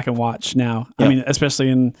to go back and watch now. Yep. I mean, especially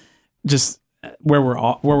in just where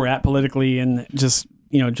we're at politically and just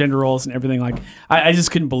gender roles and everything. I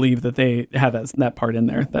just couldn't believe that they had that part in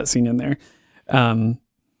there, that scene in there.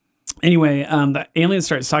 Anyway, the alien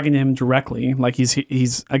starts talking to him directly, like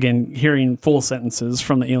he's again hearing full sentences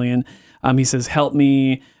from the alien. He says, "Help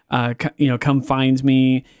me, come find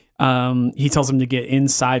me." He tells him to get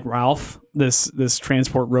inside Ralph, this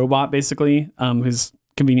transport robot, basically, who's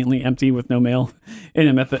conveniently empty with no mail in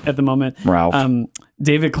him at the moment. Ralph.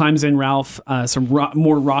 David climbs in Ralph. Some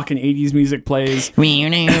more rock and 80s music plays.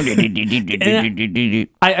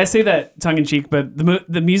 I say that tongue in cheek, but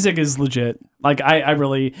the music is legit.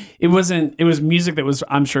 It was music that was,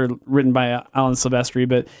 I'm sure, written by Alan Silvestri,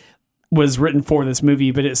 but was written for this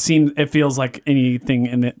movie. But it feels like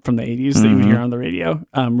anything from the 80s that you would hear on the radio.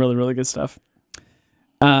 Really, really good stuff.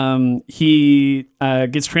 He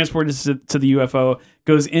gets transported to the UFO,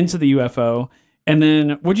 goes into the UFO, and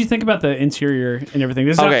then what do you think about the interior and everything?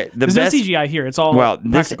 There's no CGI here. It's all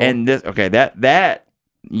practical. That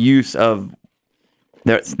use of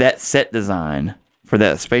that set design for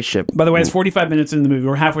that spaceship. By the way, it's 45 minutes into the movie.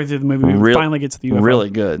 We're halfway through the movie. We finally get to the UFO. Really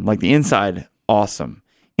good. Like the inside, awesome.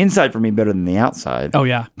 Inside for me better than the outside. Oh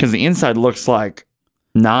yeah, because the inside looks like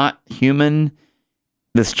not human.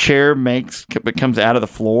 This chair comes out of the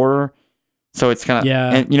floor, so it's kind of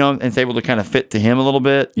and it's able to kind of fit to him a little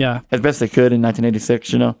bit. Yeah, as best they could in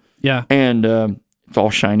 1986. Yeah, and it's all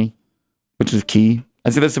shiny, which is key. I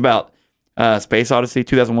say this about Space Odyssey,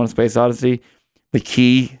 2001: Space Odyssey. The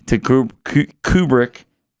key to Kubrick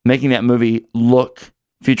making that movie look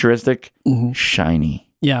futuristic,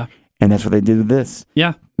 shiny. Yeah, and that's what they did with this.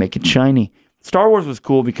 Yeah, make it shiny. Star Wars was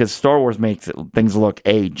cool because Star Wars makes things look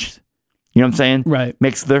aged. You know what I'm saying? Right.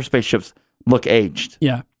 Makes their spaceships look aged.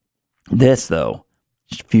 Yeah. This, though,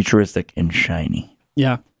 is futuristic and shiny.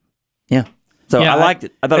 Yeah. Yeah. So I liked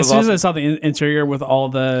it. I thought it was as soon as awesome. I saw the interior with all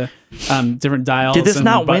the different dials. Did this and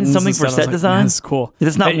not the win buttons something and for stuff, I set was like, design? Man, this is cool. Did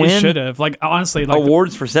this not It win? should have. Like honestly, like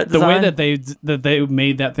awards for set the design? way that they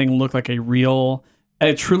made that thing look like a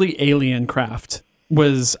truly alien craft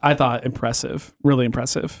was, I thought, impressive. Really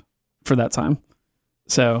impressive for that time.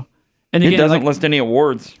 So, and again, it doesn't like, list any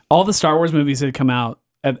awards. all the Star Wars movies had come out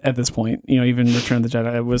at this point. You know, even Return of the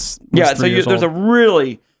Jedi was Yeah, 3 so years there's old. a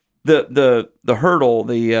really the hurdle,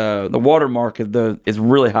 the watermark is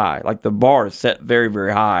really high. Like the bar is set very,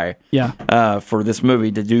 very high. Yeah. For this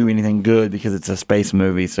movie to do anything good because it's a space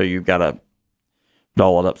movie, so you've got to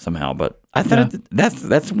doll it up somehow. But I thought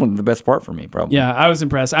that's one of the best part for me, probably. Yeah, I was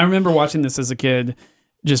impressed. I remember watching this as a kid,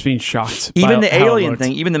 just being shocked. Even by the how it alien looked.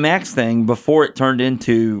 thing, even the Max thing, before it turned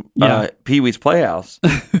into Yeah. Pee-wee's Playhouse,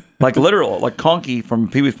 like literal, like Conky from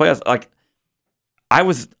Pee-wee's Playhouse. Like I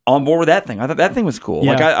was on board with that thing. I thought that thing was cool.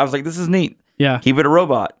 Yeah. Like I was like, this is neat. Yeah. Keep it a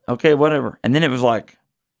robot. Okay, whatever. And then it was like,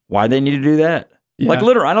 why they need to do that? Yeah. Like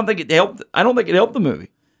literally, I don't think it helped. I don't think it helped the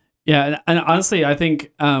movie. Yeah, and honestly, I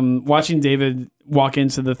think watching David walk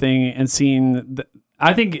into the thing and seeing,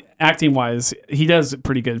 I think acting wise, he does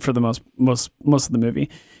pretty good for the most of the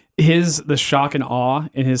movie. The shock and awe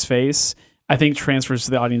in his face, I think, transfers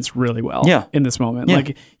to the audience really well. Yeah. In this moment, Yeah.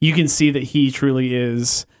 like you can see that he truly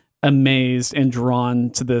is amazed and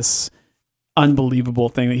drawn to this unbelievable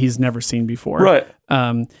thing that he's never seen before. Right.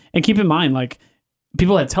 And keep in mind, like,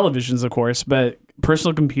 people had televisions, of course, but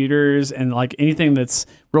personal computers and like anything that's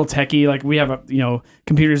real techie, like we have,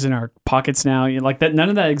 computers in our pockets now, like that, none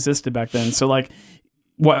of that existed back then. So like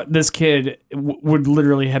what this kid would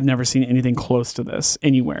literally have never seen anything close to this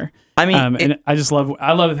anywhere. I mean, and I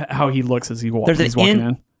love how he looks as he walks. He's walking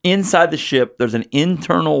in. Inside the ship, there's an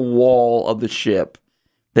internal wall of the ship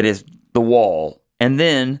that is the wall. And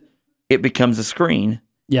then it becomes a screen.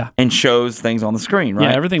 Yeah. And shows things on the screen, right?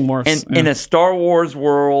 Yeah, everything morphs. And in a Star Wars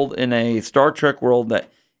world, in a Star Trek world, but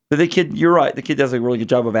the kid, you're right, the kid does a really good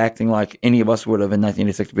job of acting like any of us would have in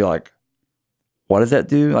 1986 to be like, what does that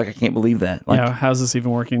do? Like, I can't believe that. Like, yeah, how's this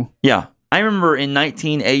even working? Yeah. I remember in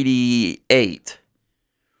 1988,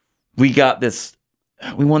 we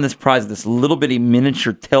won this prize, this little bitty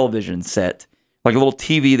miniature television set, like a little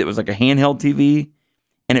TV that was like a handheld TV,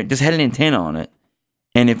 and it just had an antenna on it.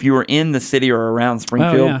 And if you were in the city or around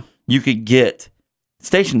Springfield, you could get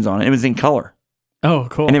stations on it. It was in color. Oh,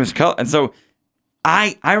 cool. And it was color. And so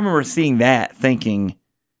I remember seeing that thinking,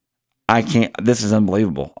 this is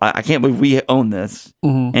unbelievable. I can't believe we own this.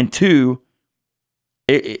 Mm-hmm. And two,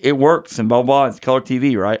 it works and blah, blah, it's color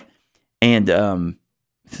TV, right? And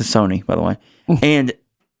this is Sony, by the way.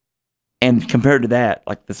 and compared to that,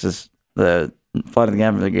 like this is the Flight of the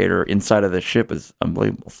Navigator inside of the ship is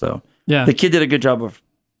unbelievable. So yeah, the kid did a good job of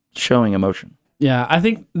showing emotion. Yeah, I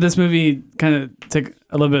think this movie kind of took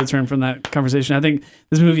a little bit of turn from that conversation. I think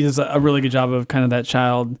this movie does a really good job of kind of that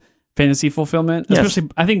child fantasy fulfillment. Yes. Especially,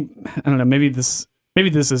 I think, I don't know, maybe this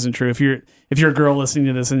isn't true. If you're a girl listening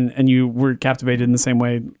to this and you were captivated in the same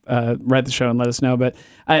way, write the show and let us know. But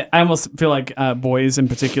I almost feel like boys in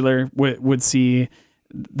particular would see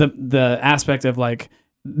the aspect of like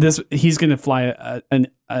this. He's going to fly a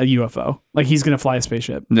UFO, like he's going to fly a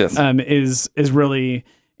spaceship. Yes, is really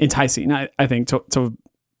enticing. I think to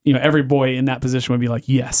every boy in that position would be like,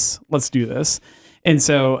 yes, let's do this. And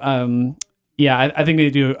so I think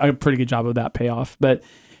they do a pretty good job of that payoff. But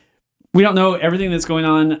we don't know everything that's going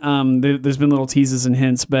on. There's been little teases and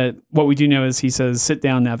hints, but what we do know is he says, "Sit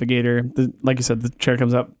down, navigator." Like you said, the chair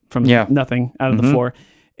comes up from nothing out of the floor.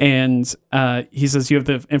 And he says, "You have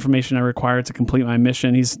the information I require to complete my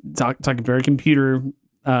mission." He's talking very computer,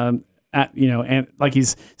 and like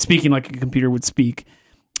he's speaking like a computer would speak.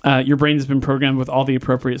 Your brain has been programmed with all the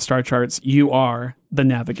appropriate star charts. You are the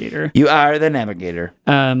navigator. You are the navigator.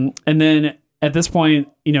 And then at this point,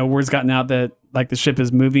 word's gotten out that like the ship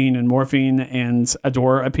is moving and morphing, and a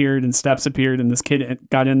door appeared and steps appeared, and this kid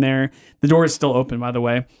got in there. The door is still open, by the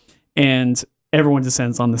way, and everyone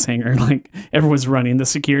descends on this hangar. Like everyone's running. The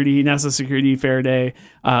security, NASA security, Faraday,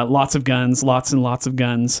 lots of guns, lots and lots of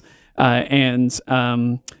guns, and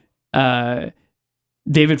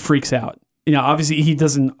David freaks out. Obviously he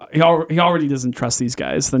already doesn't trust these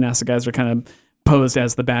guys. The NASA guys are kind of posed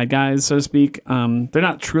as the bad guys, so to speak. They're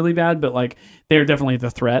not truly bad, but like they're definitely the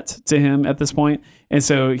threat to him at this point. And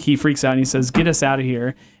so he freaks out and he says, "Get us out of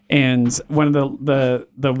here." And one of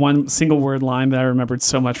the one single word line that I remembered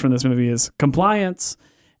so much from this movie is compliance.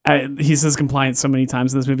 He says compliance so many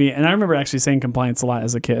times in this movie, and I remember actually saying compliance a lot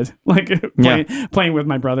as a kid, like playing with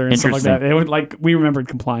my brother and stuff like that. It would we remembered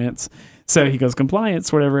compliance. So he goes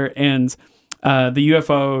compliance, whatever, and the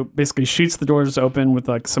UFO basically shoots the doors open with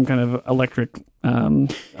like some kind of electric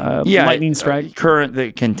lightning strike. Current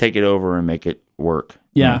that can take it over and make it work.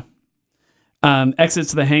 Yeah.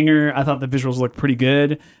 Exits the hangar. I thought the visuals looked pretty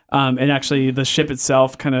good. And actually the ship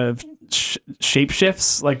itself kind of shape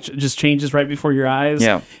shifts, like just changes right before your eyes.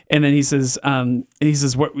 Yeah. And then he says,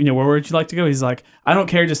 what, where would you like to go? He's like, I don't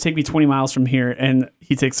care. Just take me 20 miles from here. And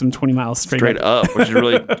he takes them 20 miles straight up, which is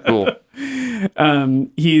really cool.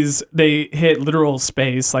 They hit literal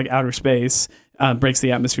space, like outer space, breaks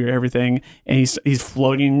the atmosphere, everything. And he's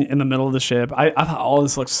floating in the middle of the ship. I thought all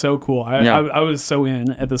this looked so cool. I was so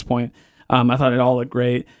in at this point. I thought it all looked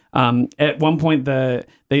great. At one point,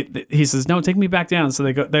 he says, "No, take me back down." So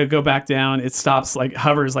they go back down. It stops, like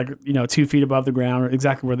hovers, like 2 feet above the ground, or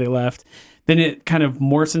exactly where they left. Then it kind of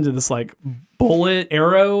morphs into this like bullet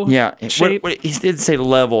arrow. Yeah, shape. What he did say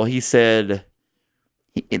level. He said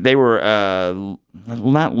they were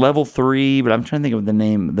not level 3, but I'm trying to think of the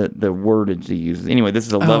name, the wordage he uses. Anyway, this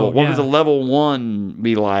is a level. What does a level 1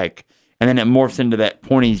 be like? And then it morphs into that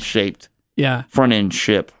pointy shaped front end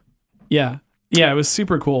ship. Yeah. Yeah, it was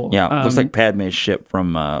super cool. Yeah, looks like Padme's ship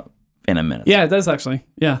from Phantom Menace. Yeah, it does actually.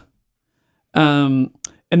 Yeah. And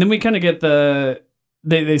then we kind of get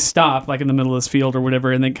they stop like in the middle of this field or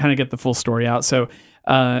whatever, and they kind of get the full story out. So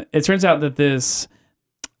it turns out that this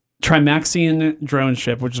Trimaxian drone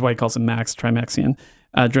ship, which is why he calls it Max, Trimaxian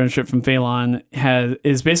drone ship from Phaelon,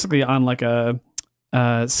 is basically on like a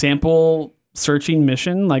sample searching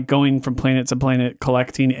mission, like going from planet to planet,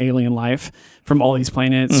 collecting alien life from all these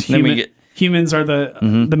planets. Humans are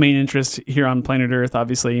the main interest here on planet Earth,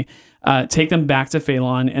 obviously. Take them back to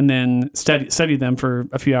Phaelon and then study them for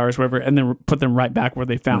a few hours, whatever, and then put them right back where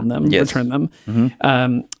they found them, return them.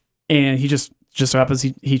 Mm-hmm. And he just so happens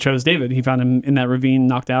he chose David. He found him in that ravine,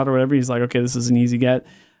 knocked out or whatever. He's like, okay, this is an easy get.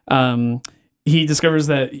 He discovered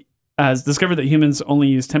that humans only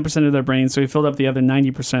use 10% of their brains, so he filled up the other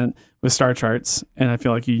 90% with star charts. And I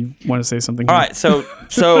feel like you want to say something. All right,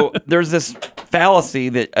 so there's this fallacy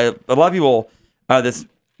that a lot of people, this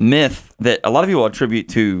myth that a lot of people attribute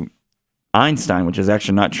to Einstein, which is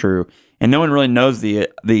actually not true, and no one really knows the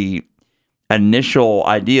initial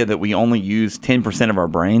idea that we only use 10% of our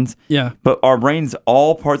brains. Yeah, but our brains,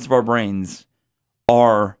 all parts of our brains,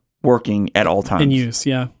 are working at all times. In use,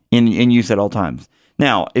 yeah, in use at all times.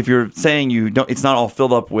 Now, if you're saying it's not all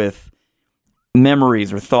filled up with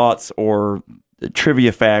memories or thoughts or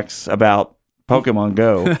trivia facts about Pokemon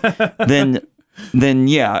Go, then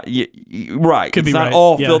yeah, right. Could it's be not right.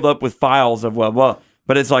 all filled up with files of blah blah,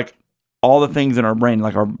 but it's like all the things in our brain,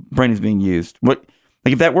 like our brain is being used. Like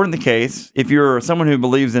if that weren't the case, if you're someone who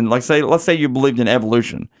believes in, let's say you believed in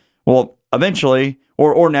evolution, well, eventually,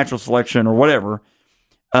 or natural selection or whatever,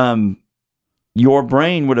 your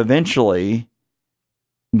brain would eventually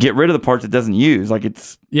get rid of the parts it doesn't use. Like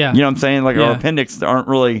it's, you know what I'm saying? Like our appendix aren't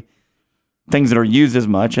really things that are used as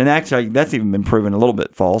much. And actually, that's even been proven a little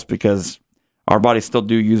bit false because our bodies still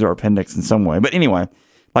do use our appendix in some way. But anyway,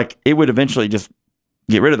 like it would eventually just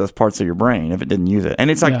get rid of those parts of your brain if it didn't use it. And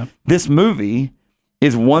it's like this movie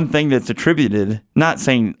is one thing that's attributed, not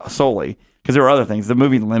saying solely, because there are other things. The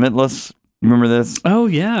movie Limitless, remember this? Oh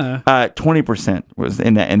yeah. 20% was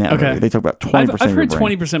in that movie. They talk about 20%. I've heard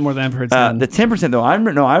 20% more than I've heard 10. The 10%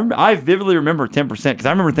 though, I vividly remember 10% because I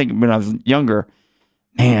remember thinking when I was younger,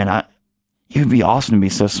 man, it would be awesome to be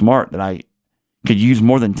so smart that I could use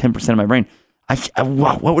more than 10% of my brain.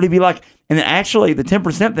 What would it be like? And then actually, the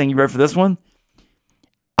 10% thing you read for this one,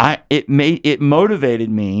 it motivated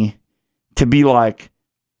me to be like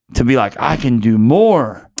I can do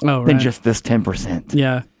more than just this 10%.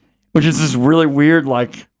 Yeah. Which is this really weird,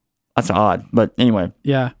 like, that's odd. But anyway.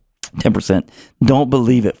 Yeah. 10%. Don't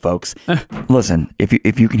believe it, folks. Listen,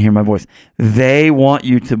 if you can hear my voice, they want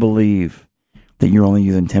you to believe that you're only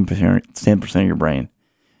using 10% of your brain.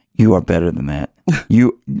 You are better than that.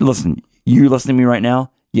 You listening to me right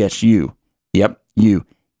now? Yes, you. Yep, you.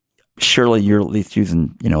 Surely you're at least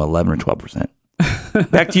using, 11 or 12%.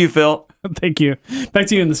 Back to you, Phil. Thank you. Back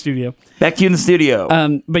to you in the studio.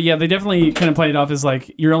 But yeah, they definitely kind of play it off as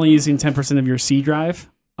like you're only using 10% of your C drive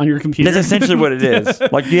on your computer. That's essentially what it is.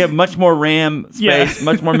 Like you have much more RAM space,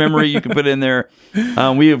 much more memory you can put in there.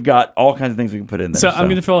 We have got all kinds of things we can put in there. So I'm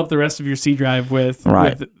going to fill up the rest of your C drive with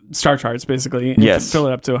star charts, basically. And fill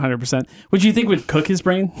it up to 100%, which you think would cook his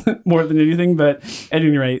brain more than anything. But at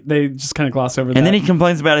any rate, they just kind of gloss over that. And then he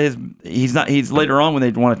complains about he's later on when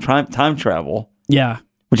they want to time travel. Yeah.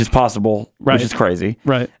 Which is possible, which is crazy.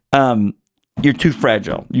 Right. You're too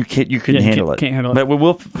fragile. You couldn't handle it. Can't handle it. But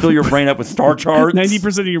we'll fill your brain up with star charts.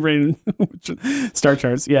 90% of your brain, star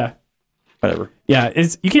charts. Yeah. whatever. Yeah,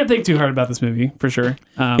 you can't think too hard about this movie for sure.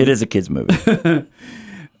 It is a kids movie.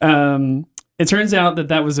 It turns out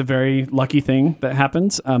that was a very lucky thing that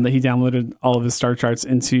happened, that he downloaded all of his star charts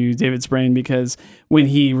into David's brain, because when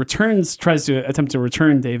he tries to attempt to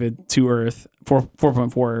return David to Earth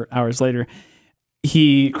 4.4 hours later,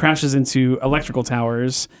 he crashes into electrical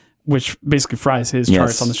towers, which basically fries his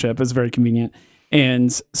charts on the ship. It's very convenient.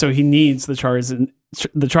 And so he needs the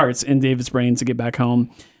charts in David's brain to get back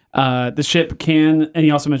home. The ship can, and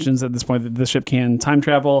he also mentions at this point that the ship can time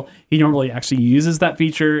travel. He normally actually uses that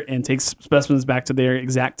feature and takes specimens back to their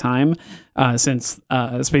exact time, since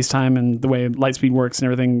space-time and the way light speed works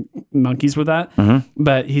and everything monkeys with that. Mm-hmm.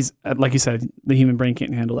 But he's, like you said, the human brain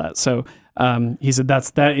can't handle that. So he said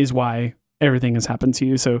that is why everything has happened to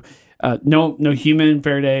you. So no human,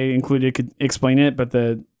 Faraday included, could explain it, but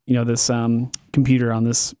this computer on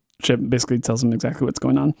this ship basically tells him exactly what's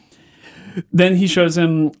going on. Then he shows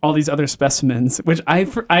him all these other specimens, which I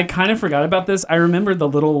kind of forgot about this. I remember the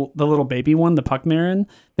little baby one, the Puckmarin,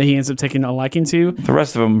 that he ends up taking a liking to. The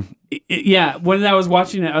rest of them. Yeah. When I was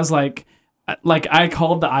watching it, I was like I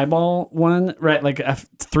called the eyeball one, right? Like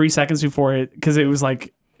 3 seconds before it, because it was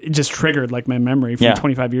like, it just triggered like my memory from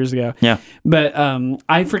 25 years ago. Yeah. But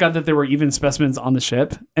I forgot that there were even specimens on the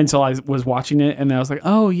ship until I was watching it. And then I was like,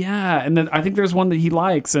 oh yeah. And then I think there's one that he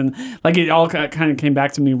likes. And like it all kind of came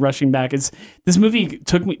back to me rushing back. This movie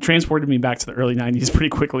transported me back to the early 90s pretty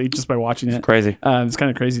quickly just by watching it. It's crazy. It's kind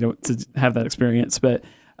of crazy to have that experience. But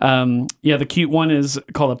the cute one is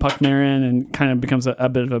called a Puckmarin and kind of becomes a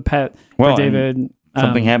bit of a pet for David.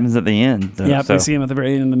 Something happens at the end. Yeah, we see him at the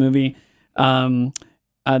very end of the movie.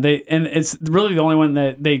 And it's really the only one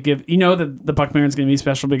that they give. That the Puckmarin's going to be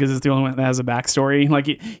special because it's the only one that has a backstory. Like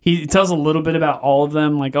he tells a little bit about all of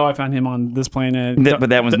them. Like, oh, I found him on this planet,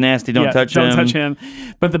 but that one's nasty. Don't touch him.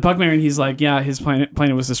 But the Puckmarin, he's like, yeah, his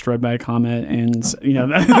planet was destroyed by a comet, and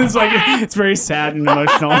it's like it's very sad and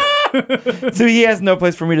emotional. So he has no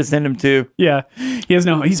place for me to send him to. Yeah, he's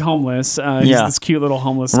homeless. He's this cute little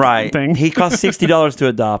homeless thing. He costs $60 to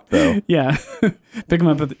adopt, though. Yeah, pick him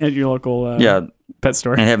up at your local pet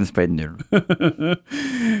store and have him spayed and neutered.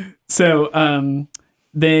 So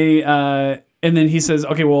they and then he says,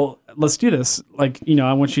 okay, well, let's do this. Like,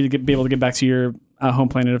 I want you to be able to get back to your home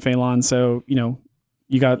planet of Phelan. So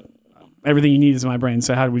you got everything you need is in my brain.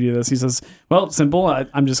 So how do we do this? He says, well, simple.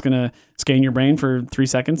 I'm just gonna scan your brain for 3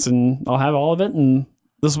 seconds and I'll have all of it, and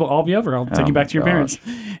this will all be over. I'll take you back to your parents.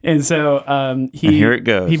 And so here it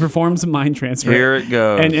goes. He performs a mind transfer. Here it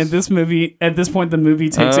goes. And at this point, the movie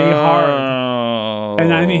takes a hard,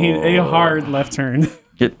 and I mean a hard left turn.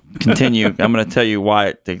 Continue. I'm going to tell you why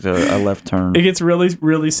it takes a left turn. It gets really,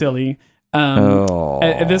 really silly.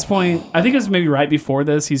 At this point, I think it was maybe right before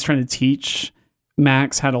this, he's trying to teach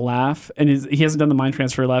Max how to laugh, and he hasn't done the mind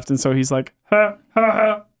transfer left, and so he's like, ha, ha,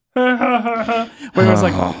 ha, ha, ha, ha, ha. Where I was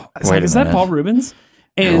like, is that Paul Rubens?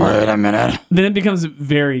 And wait a minute. Then it becomes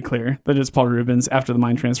very clear that it's Paul Rubens after the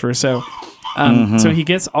mind transfer. So, so he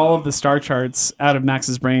gets all of the star charts out of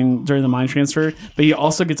Max's brain during the mind transfer, but he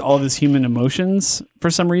also gets all of his human emotions for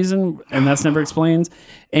some reason, and that's never explained.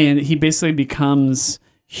 And he basically becomes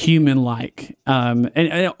human-like,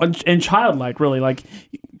 and childlike. Really, like,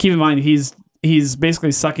 keep in mind he's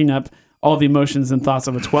basically sucking up all the emotions and thoughts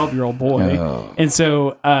of a 12-year-old boy, and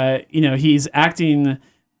so he's acting.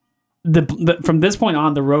 From this point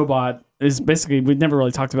on, the robot is basically, we've never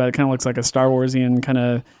really talked about it. Kind of looks like a Star Warsian kind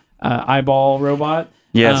of eyeball robot.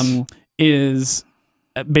 Yes. Is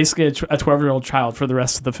basically a 12-year-old child for the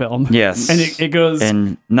rest of the film. Yes. And it goes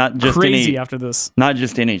and not just crazy after this. Not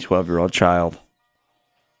just any 12-year-old child.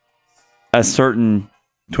 A certain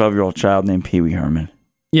 12-year-old child named Pee Wee Herman.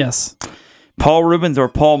 Yes. Paul Rubens, or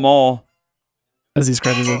Paul Mall, as he's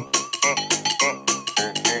credited.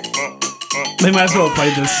 They might as well have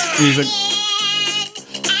played this music.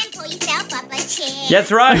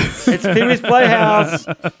 That's right. It's Pee Wee's Playhouse.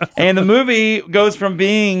 And the movie goes from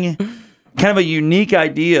being kind of a unique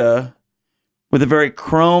idea with a very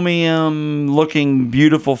chromium-looking,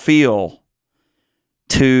 beautiful feel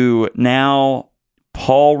to now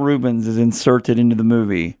Paul Rubens is inserted into the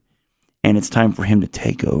movie, and it's time for him to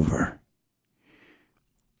take over.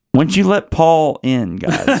 Once you let Paul in,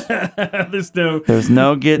 guys, there's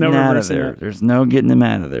no getting out of there. There's no getting him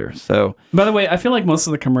out of there. So, by the way, I feel like most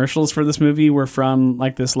of the commercials for this movie were from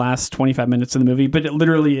like this last 25 minutes of the movie, but it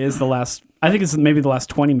literally is the last. I think it's maybe the last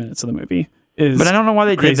 20 minutes of the movie. But I don't know why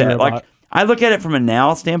they did that. Robot. Like, I look at it from a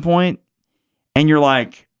now standpoint, and you're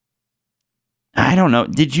like, I don't know.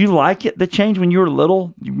 Did you like it? The change when you were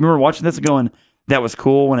little? You remember watching this and going, that was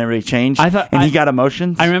cool whenever he changed. He got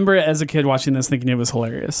emotions. I remember as a kid watching this thinking it was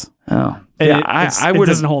hilarious. Oh, yeah. I would.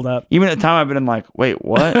 It doesn't hold up. Even at the time, I've been like, wait,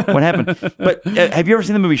 what? What happened? But have you ever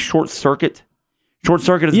seen the movie Short Circuit? Short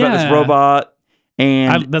Circuit is about this robot,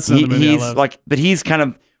 and that's another movie he's I love. like, but he's kind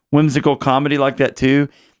of whimsical comedy like that too,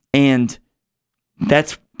 and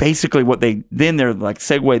that's basically what they're like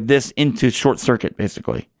segued this into Short Circuit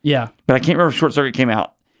basically. Yeah, but I can't remember if Short Circuit came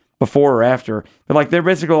out before or after. But like they're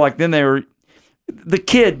basically like the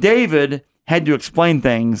kid David had to explain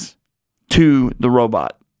things to the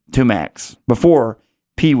robot, to Max, before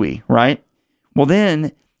Pee-wee, right? Well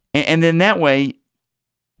then, and then that way,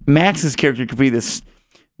 Max's character could be this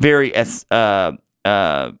very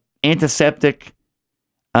antiseptic,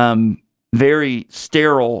 very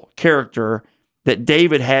sterile character that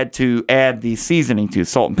David had to add the seasoning to,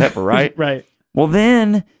 salt and pepper, right? Right. Well,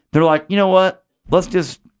 then they're like, you know what? Let's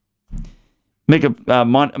just make a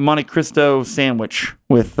Monte Cristo sandwich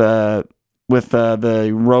with the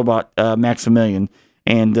robot Maximilian,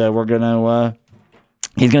 and we're gonna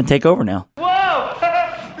he's gonna take over now. Whoa!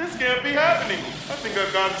 This can't be happening. I think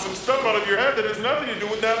I've gotten some stuff out of your head that has nothing to do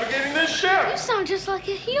with navigating this ship. You sound just like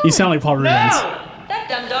a human. You sound like Paul Rubens. No! That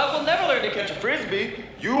dumb dog will never learn to catch a Frisbee,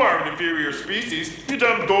 you are an inferior species. You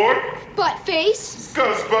dumb dork. Butt face.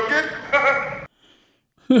 Scuzz bucket.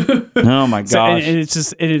 Oh my gosh!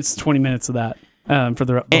 So, and it's 20 minutes of that for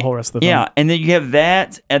the whole rest of the film. Yeah, and then you have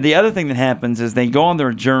that, and the other thing that happens is they go on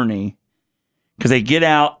their journey because they get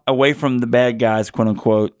out away from the bad guys, quote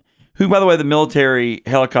unquote. Who, by the way, the military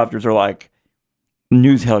helicopters are like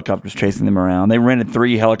news helicopters chasing them around. They rented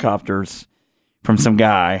 3 helicopters from some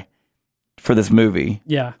guy for this movie.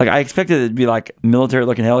 Yeah. Like I expected it to be like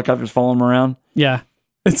military-looking helicopters following them around. Yeah.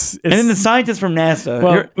 It's and then the scientists from NASA.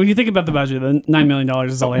 Well, when you think about the budget, the $9 million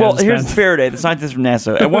is all they Well, had to here's spend. Faraday, the scientist from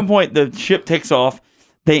NASA. At one point, the ship takes off.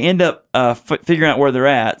 They end up figuring out where they're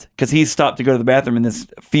at because he's stopped to go to the bathroom in this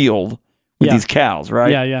field with these cows,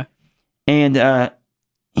 right? Yeah, yeah. And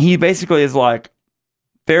he basically is like,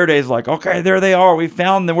 Faraday's like, okay, there they are. We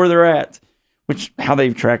found them where they're at. Which, how they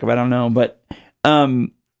track them, I don't know. But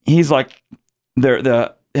he's like,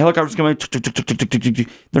 the helicopter's coming.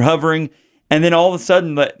 They're hovering. And then all of a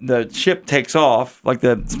sudden, the ship takes off, like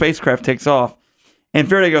the spacecraft takes off. And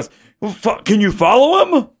Faraday goes, well, can you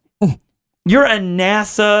follow him? You're a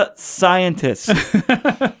NASA scientist.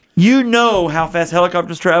 You know how fast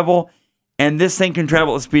helicopters travel, and this thing can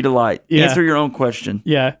travel at the speed of light. Yeah. Answer your own question.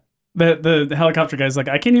 Yeah. The helicopter guy's like,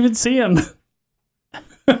 I can't even see him.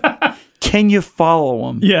 Can you follow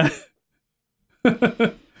him? Yeah.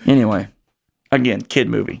 Anyway, again, kid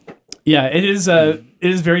movie. Yeah, it is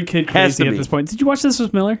very kid Has crazy to at be. this point. Did you watch this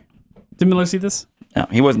with Miller? Did Miller see this? No,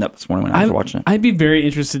 he wasn't up this morning when I was watching it. I'd be very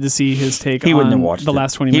interested to see his take He on wouldn't have watched the it.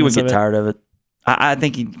 last 20 He minutes would get of it. tired of it. I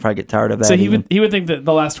think he'd probably get tired of that. So he even. would think that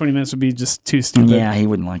the last 20 minutes would be just too stupid. Yeah, he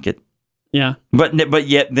wouldn't like it. Yeah. But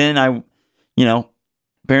yet then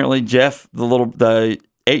apparently Jeff, the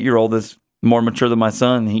 8-year-old, is more mature than my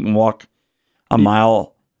son. He can walk a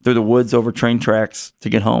mile through the woods over train tracks to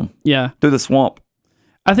get home. Yeah. Through the swamp.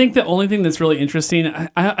 I think the only thing that's really interesting,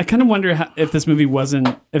 I kind of wonder if this movie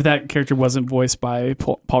if that character wasn't voiced by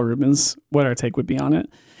Paul Rubens, what our take would be on it.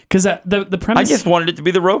 Because the premise, I just wanted it to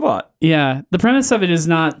be the robot. Yeah, the premise of it is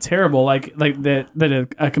not terrible. Like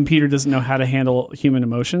that a computer doesn't know how to handle human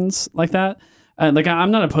emotions like that. I'm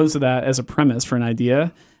not opposed to that as a premise for an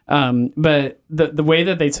idea. But the way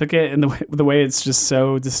that they took it and the way it's just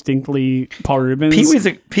so distinctly Paul Rubens.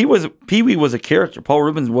 Pee-wee was a character. Paul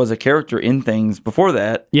Rubens was a character in things before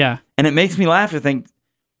that. Yeah. And it makes me laugh to think,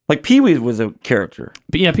 like, Pee-wee was a character.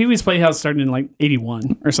 But yeah, Pee-wee's Playhouse started in like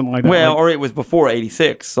 81 or something like that. Well, or it was before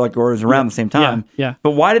 86, or it was around the same time. Yeah.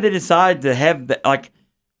 But why did they decide to have that? Like,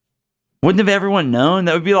 wouldn't have everyone known?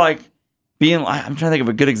 That would be like being, I'm trying to think of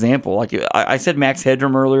a good example. Like, I said Max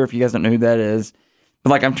Headroom earlier, if you guys don't know who that is. But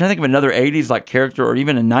like, I'm trying to think of another 80s like character or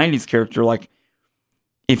even a 90s character. Like,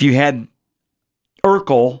 if you had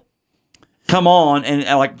Urkel come on and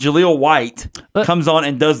like Jaleel White comes on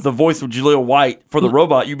and does the voice of Jaleel White for the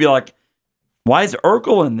robot, you'd be like, why is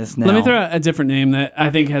Urkel in this now? Let me throw out a different name that I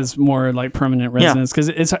think has more like permanent resonance because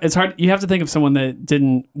it's hard. You have to think of someone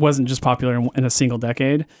that wasn't just popular in a single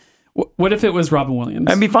decade. What if it was Robin Williams?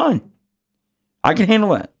 That'd be fine. I can handle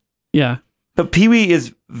that. Yeah. But Pee-wee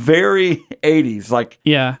is very 80s, like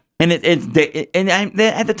yeah, and at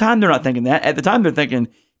the time they're not thinking that. At the time they're thinking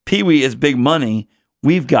Pee-wee is big money.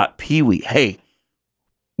 We've got Pee-wee. Hey,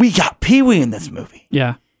 we got Pee-wee in this movie.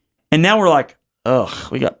 Yeah, and now we're like,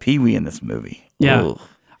 ugh, we got Pee-wee in this movie. Yeah, ugh.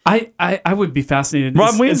 I would be fascinated.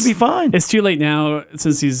 Robin Williams would be fine. It's too late now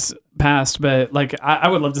since he's passed, but like I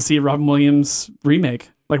would love to see a Robin Williams remake.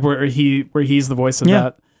 like where he's the voice of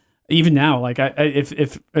that. Even now, like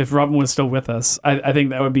if Robin was still with us, I think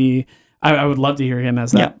that would be. I would love to hear him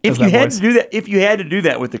as that. If you had to do that, if you had to do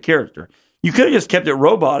that with the character, you could have just kept it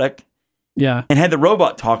robotic. Yeah, and had the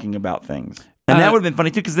robot talking about things, and that would have been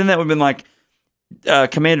funny too, because then that would have been like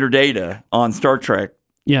Commander Data on Star Trek.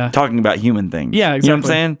 Yeah, talking about human things. Yeah, exactly. You know what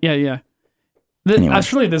I'm saying? Yeah. Anyway.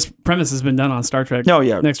 Actually, this premise has been done on Star Trek. Oh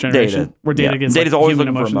yeah, Next Generation, where Data gets Data's like, always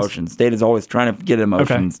human looking for emotions. Data's always trying to get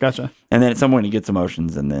emotions. Okay, gotcha. And then at some point he gets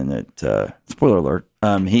emotions, and then it spoiler alert.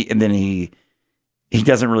 He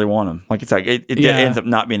doesn't really want them. Like it's like it ends up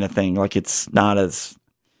not being a thing. Like it's not as.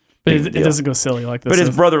 But it doesn't go silly like this. But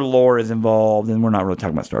his brother Lore is involved, and we're not really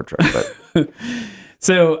talking about Star Trek. But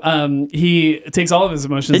so he takes all of his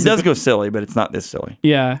emotions. It does go silly, but it's not this silly.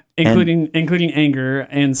 Yeah, including anger.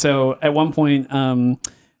 And so at one point,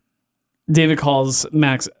 David calls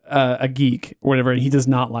Max a geek or whatever, and he does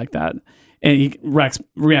not like that. And he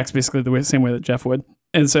reacts basically the same way that Jeff would.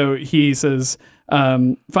 And so he says,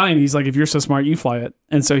 fine. He's like, if you're so smart, you fly it.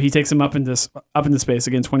 And so he takes him up into space,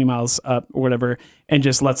 again, 20 miles up or whatever, and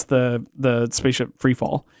just lets the spaceship free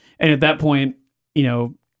fall. And at that point,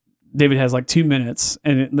 David has like 2 minutes,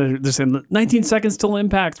 and they're saying 19 seconds till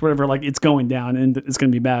impact, whatever. Like it's going down, and it's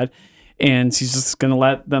going to be bad. And he's just going to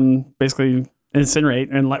let them basically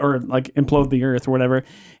incinerate or like implode the Earth or whatever.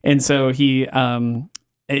 And so he,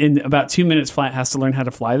 in about 2 minutes flat, has to learn how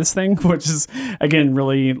to fly this thing, which is again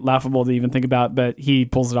really laughable to even think about. But he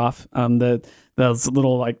pulls it off. Those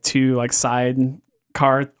little like two like side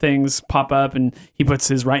car things pop up, and he puts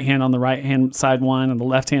his right hand on the right hand side one and the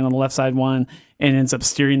left hand on the left side one, and ends up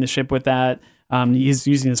steering the ship with that. He's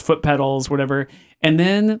using his foot pedals, whatever. And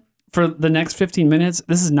then for the next 15 minutes,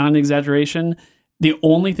 this is not an exaggeration, the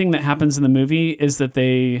only thing that happens in the movie is that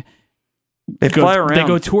they fly around. They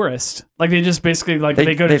go tourist. Like they just basically like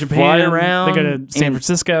they go to Japan. Fly around. They go to San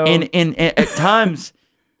Francisco. And at times,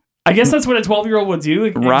 I guess that's what a 12-year-old would do,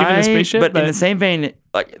 right? Given a spaceship. But in the same vein,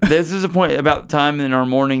 like this is a point about the time in our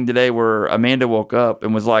morning today where Amanda woke up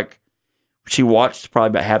and was like, she watched probably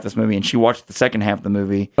about half this movie, and she watched the second half of the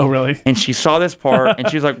movie. Oh, really? And she saw this part, and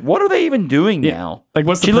she was like, "What are they even doing now?" Like,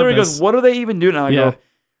 what's the She literally purpose? goes, "What are they even doing?" And I go,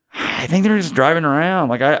 "I think they're just driving around.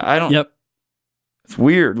 Like I don't." Yep. It's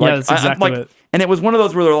weird. Yeah, Like, that's exactly it. And it was one of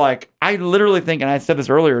those where they're like, I literally think, and I said this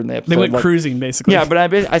earlier in the episode. They went like, cruising, basically. Yeah, but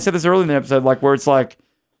I said this earlier in the episode, like where it's like,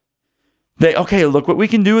 look what we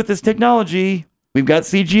can do with this technology. We've got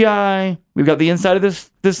CGI. We've got the inside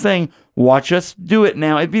of this thing. Watch us do it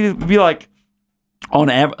now. It'd be like on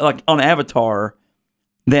Avatar,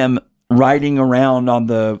 them riding around on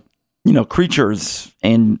the creatures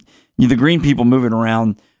and the green people moving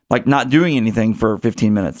around, like not doing anything for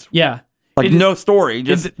 15 minutes. Yeah. Like no story.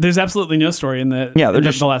 There's absolutely no story in the they're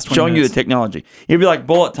just the last 20 showing minutes. you the technology. It'd be like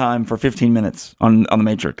bullet time for 15 minutes on the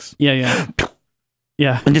Matrix. Yeah.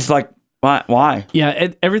 And just like why?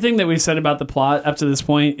 Yeah, everything that we said about the plot up to this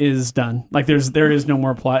point is done. Like there is no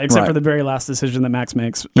more plot except for the very last decision that Max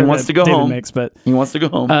makes. He wants to go David home. He wants to go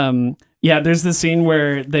home. Yeah, there's this scene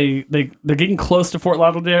where they're getting close to Fort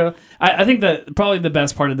Lauderdale. I think that probably the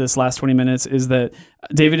best part of this last 20 minutes is that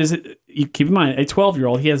David is, you keep in mind, a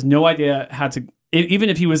 12-year-old. He has no idea how to, even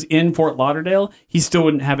if he was in Fort Lauderdale, he still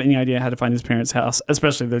wouldn't have any idea how to find his parents' house,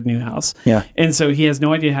 especially their new house. Yeah. And so he has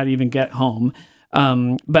no idea how to even get home.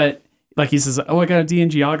 But like he says, I got a D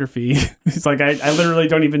in geography. He's like, I literally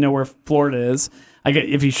don't even know where Florida is.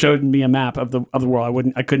 If he showed me a map of the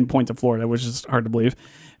world, I couldn't point to Florida, which is hard to believe.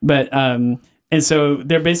 But and so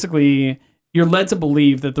they're basically, you're led to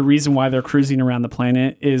believe that the reason why they're cruising around the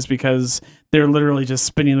planet is because they're literally just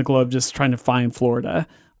spinning the globe, just trying to find Florida.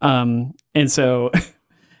 And so,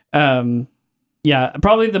 yeah,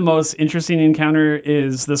 probably the most interesting encounter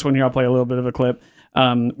is this one here. I'll play a little bit of a clip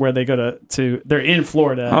where they go to they're in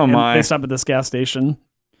Florida. Oh my! And they stop at this gas station.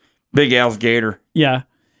 Big Al's Gator. Yeah,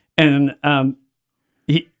 and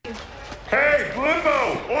Hey,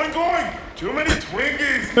 Blimbo! Oink! Too many Twinkies!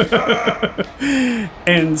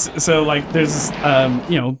 And so like there's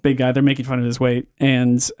big guy, they're making fun of his weight,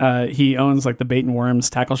 and he owns like the Bait and Worms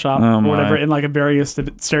tackle shop or whatever in like a very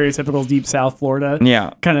stereotypical deep South Florida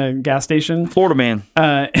kind of gas station. Florida man.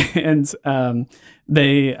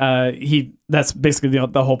 That's basically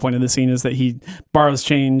the whole point of the scene is that he borrows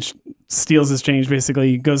change, steals his change,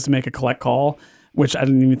 basically goes to make a collect call, which I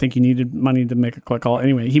didn't even think you needed money to make a collect call.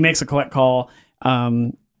 Anyway, he makes a collect call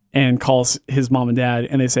and calls his mom and dad,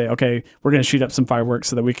 and they say, okay, we're going to shoot up some fireworks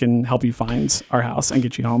so that we can help you find our house and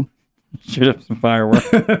get you home. Shoot up some fireworks.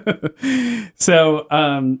 So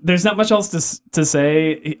there's not much else to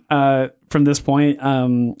say from this point.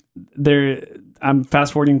 I'm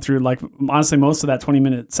fast forwarding through like honestly most of that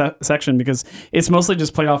 20-minute section because it's mostly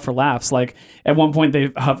just played off for laughs. Like at one point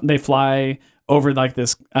they fly over like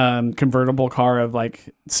this convertible car of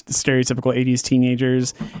like stereotypical 80s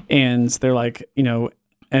teenagers, and they're like, you know,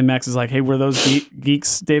 and Max is like, hey, were those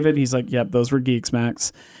geeks, David? He's like, yep, those were geeks,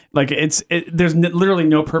 Max. Like there's literally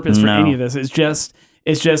no purpose for any of this. It's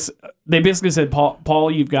just they basically said,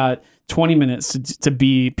 Paul, you've got 20 minutes to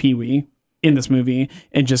be Pee-wee in this movie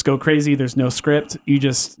and just go crazy. There's no script. You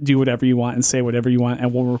just do whatever you want and say whatever you want,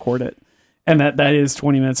 and we'll record it. And that is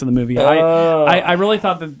 20 minutes of the movie. I really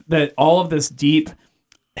thought that all of this deep,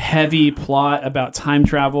 heavy plot about time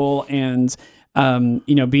travel and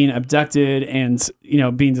you know, being abducted and, you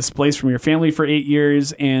know, being displaced from your family for 8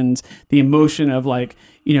 years, and the emotion of like,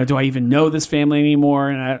 you know, do I even know this family anymore?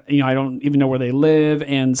 And I don't even know where they live,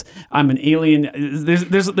 and I'm an alien.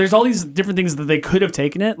 There's all these different things that they could have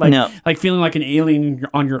taken it, like feeling like an alien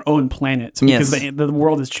on your own planet because the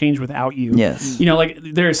world has changed without you. Yes, you know, like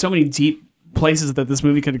there are so many deep places that this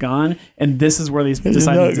movie could have gone, and this is where they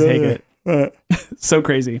decided to take it. So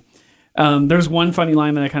crazy. There's one funny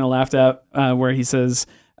line that I kind of laughed at where he says,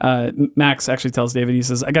 Max actually tells David, he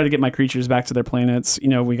says, I got to get my creatures back to their planets. You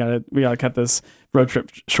know, we gotta cut this road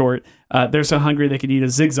trip short. They're so hungry they could eat a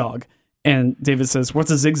zigzag. And David says,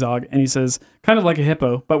 what's a zigzag? And he says, kind of like a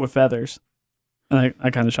hippo, but with feathers. And I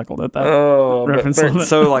kind of chuckled at that reference. But it's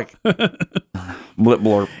so like blip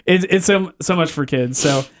blorp. It's so much for kids.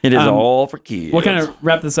 So it is all for kids. We'll kind of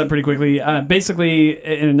wrap this up pretty quickly. Basically,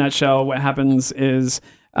 in a nutshell, what happens is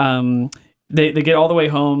they get all the way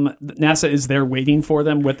home. NASA is there waiting for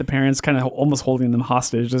them with the parents, kind of almost holding them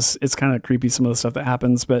hostage. It's kind of creepy, some of the stuff that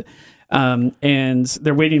happens, but and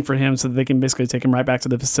they're waiting for him so that they can basically take him right back to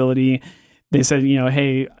the facility. They said, you know,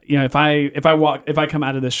 hey, you know, if I come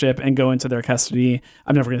out of this ship and go into their custody,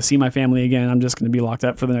 I'm never going to see my family again. I'm just going to be locked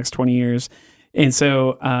up for the next 20 years. And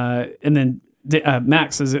so, and then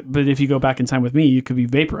Max says, but if you go back in time with me, you could be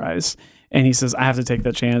vaporized. And he says, I have to take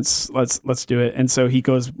that chance. Let's do it. And so he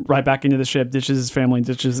goes right back into the ship, ditches his family,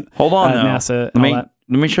 ditches Hold on, NASA. Let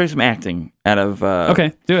me show you some acting out of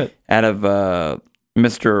okay, do it. Out of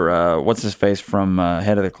Mr. What's his face from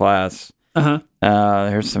Head of the Class.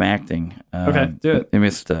 Here's some acting. Okay, do it.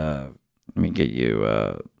 Let me get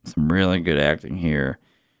you some really good acting here.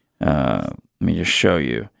 Let me just show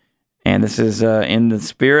you. And this is in the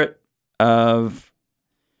spirit of,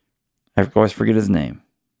 I always forget his name,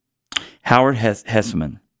 Howard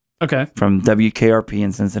Hesseman. Okay. From WKRP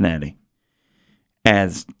in Cincinnati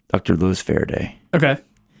as Dr. Louis Faraday. Okay.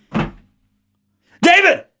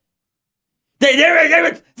 David,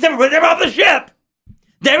 step off the ship.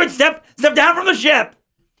 David, step down from the ship.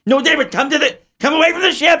 No, David, come away from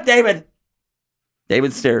the ship, David.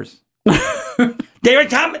 David stares. David,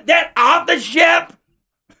 come off the ship.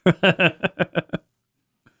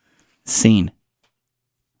 Scene.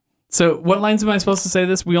 So, what lines am I supposed to say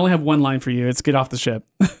this? We only have one line for you. It's get off the ship.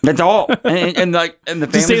 That's all. And the family.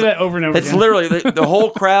 Just say that over and over It's again. literally the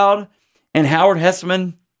whole crowd and Howard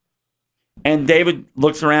Hesseman. And David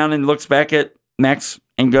looks around and looks back at Max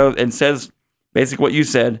and says basically what you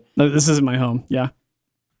said. No, this isn't my home. Yeah.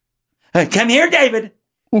 Come here, David.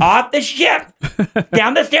 Off the ship.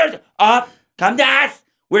 Down the stairs. Up. Come to us.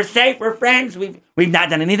 We're safe. We're friends. We've not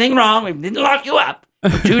done anything wrong. We didn't lock you up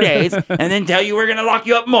for 2 days and then tell you we're going to lock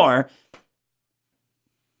you up more.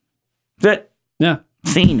 That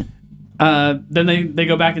scene. Then they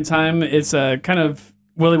go back in time. It's a kind of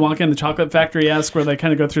Willy Wonka and the Chocolate Factory-esque, where they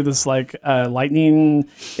kind of go through this like lightning.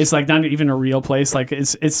 It's like not even a real place. Like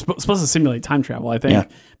it's supposed to simulate time travel, I think. Yeah.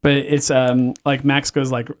 But it's like Max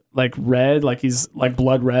goes like red, like he's like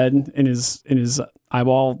blood red in his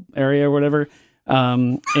eyeball area or whatever.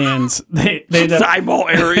 And they end up, eyeball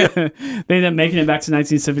area. They end up making it back to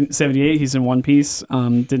 1978. He's in one piece.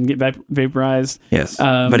 Didn't get vaporized. Yes,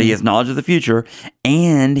 but he has knowledge of the future,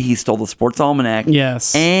 and he stole the sports almanac.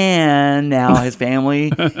 Yes, and now his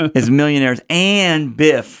family is millionaires, and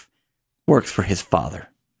Biff works for his father.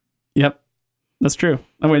 Yep, that's true.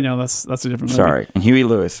 Oh wait, no, that's a different movie. Sorry, and Huey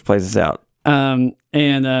Lewis plays this out.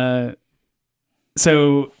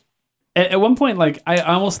 So. At one point, like I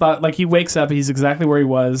almost thought, like he wakes up, he's exactly where he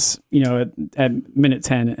was, you know, at minute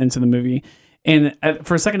 10 into the movie, and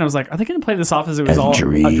for a second I was like, are they going to play this off as it was all a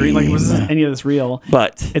dream? Like, was any of this real?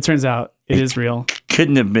 But it turns out it is real.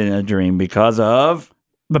 Couldn't have been a dream because of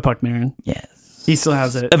the Puck Marin. Yes, he still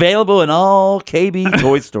has it available in all KB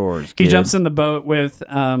toy stores. He jumps in the boat with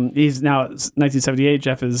he's now 1978.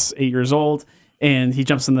 Jeff is 8 years old, and he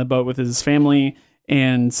jumps in the boat with his family,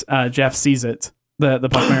 and Jeff sees it. The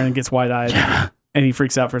Puck Marin gets wide-eyed, and he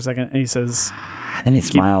freaks out for a second, and he says... And he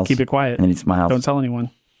smiles. Keep it quiet. And then he smiles. Don't tell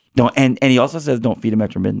anyone. Don't and he also says don't feed him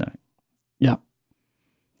after midnight. Yeah.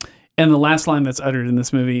 And the last line that's uttered in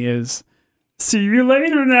this movie is, "See you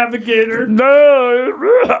later, navigator."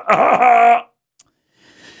 No.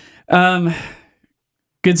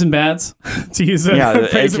 Goods and bads, to use a Yeah, the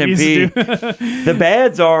phrase that we used to HMP. do. The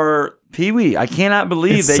bads are Pee-wee. I cannot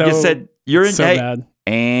believe It's they so- just said you're in so hey, bad.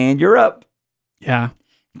 and you're up. Yeah.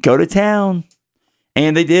 Go to town.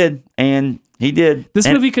 And they did. And he did. This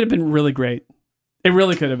And movie could have been really great. It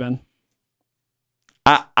really could have been.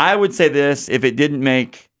 I would say this, if it didn't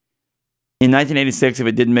make in 1986, if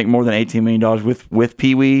it didn't make more than $18 million with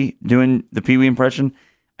Pee-wee doing the Pee-wee impression,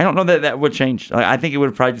 I don't know that would change. I think it would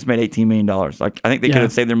have probably just made $18 million. Like I think they could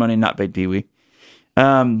have saved their money and not paid Pee-wee.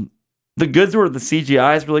 The goods were the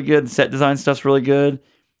CGI is really good. The set design stuff's really good.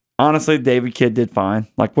 Honestly, David Kidd did fine.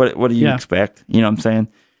 Like what do you expect? You know what I'm saying?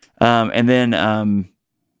 And then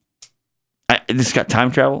it's got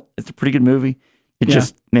time travel. It's a pretty good movie. It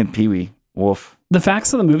just made Pee-wee. Woof. The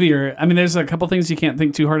facts of the movie are, I mean, there's a couple things you can't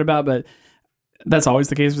think too hard about, but that's always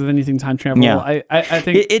the case with anything time travel. Yeah. I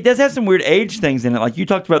think it does have some weird age things in it. Like you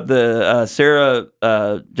talked about the Sarah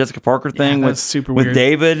Jessica Parker thing that's super with weird.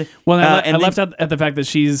 David. Well, I and left out at the fact that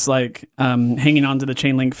she's like hanging onto the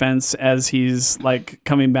chain link fence as he's like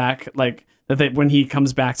coming back, like that when he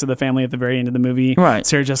comes back to the family at the very end of the movie. Right.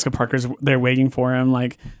 Sarah Jessica Parker's there waiting for him.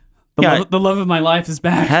 Like Yeah. the love of my life is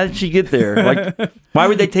back. How did she get there? Like, why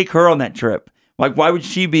would they take her on that trip? Like, why would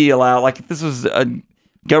she be allowed? Like, if this was a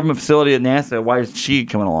government facility at NASA, why is she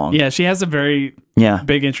coming along? Yeah, she has a very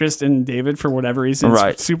big interest in David for whatever reason.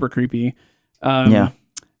 Right. It's super creepy. Given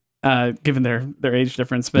their age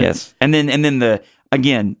difference. But yes. And then the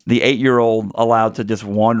 8-year-old allowed to just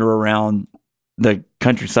wander around the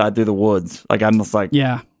countryside through the woods. Like, I'm just like,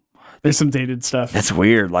 yeah, there's some dated stuff. that's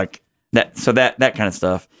weird. Like that. So that kind of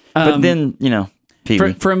stuff. But then,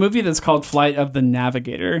 Pee-wee. for a movie that's called Flight of the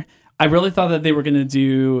Navigator, I really thought that they were going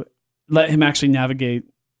to let him actually navigate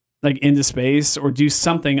like into space or do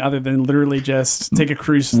something other than literally just take a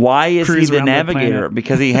cruise. Why is he the around navigator? planet.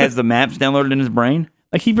 Because he has the maps downloaded in his brain?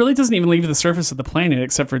 Like he really doesn't even leave the surface of the planet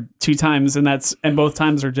except for 2 times, and both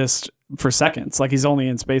times are just for seconds. Like he's only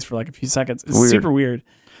in space for like a few seconds. It's Weird. super weird.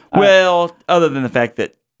 Well, other than the fact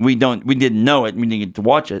that we didn't know it, we didn't get to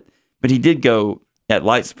watch it, but he did go at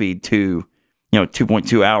light speed to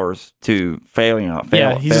 2.2 hours to fail.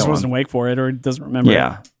 He just wasn't awake for it or doesn't remember.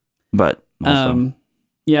 Yeah, but also,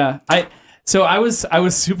 I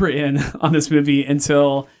was super in on this movie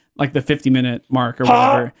until like the 50-minute mark or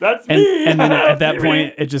whatever. That's and me. then at that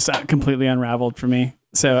point it just completely unraveled for me.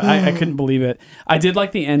 So I couldn't believe it. I did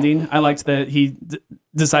like the ending. I liked that he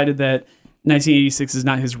decided that 1986 is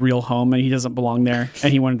not his real home and he doesn't belong there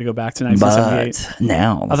and he wanted to go back to 1978. But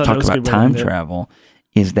now let's thought talk that was a about good way to time end it. travel.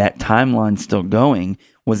 Is that timeline still going?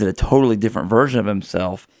 Was it a totally different version of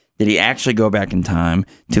himself? Did he actually go back in time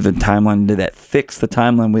to the timeline? Did that fix the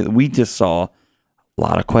timeline we just saw? A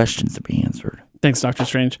lot of questions to be answered. Thanks, Doctor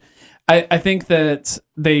Strange. I think that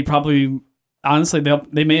they probably, honestly,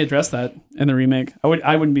 they may address that in the remake.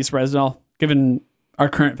 I wouldn't be surprised at all, given our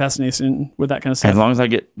current fascination with that kind of stuff. As long as I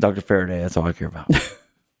get Dr. Faraday, that's all I care about.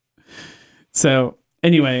 So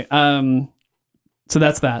anyway, so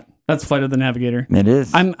that's that. That's Flight of the Navigator. It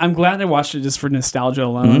is. I'm glad I watched it just for nostalgia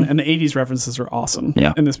alone, and the 80s references are awesome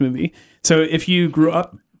in this movie. So if you grew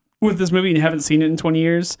up with this movie and you haven't seen it in 20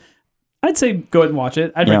 years, I'd say go ahead and watch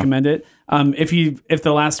it. I'd recommend it. If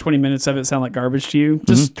the last 20 minutes of it sound like garbage to you,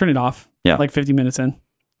 just turn it off. Yeah. Like 50 minutes in.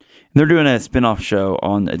 They're doing a spin-off show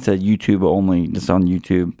it's a YouTube only, just on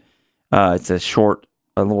YouTube. It's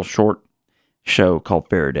a little short show called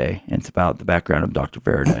Faraday, and it's about the background of Dr.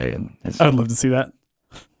 Faraday. And I would love to see that.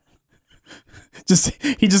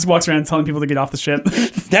 He just walks around telling people to get off the ship.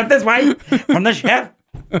 Step this way from the ship.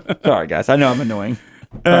 Sorry, guys. I know I'm annoying.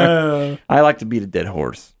 I like to beat a dead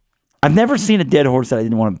horse. I've never seen a dead horse that I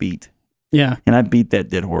didn't want to beat. Yeah. And I beat that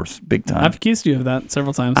dead horse big time. I've accused you of that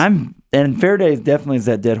several times. And Faraday definitely is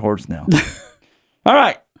that dead horse now. All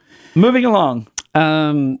right. Moving along.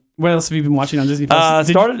 What else have you been watching on Disney Plus?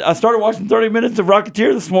 I started watching 30 minutes of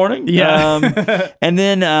Rocketeer this morning. Yeah. And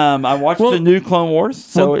then I watched the new Clone Wars,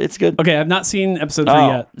 so it's good. Okay, I've not seen episode 3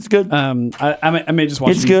 yet. It's good. I may just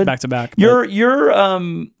watch It's it good. back to back. Your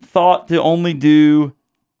thought to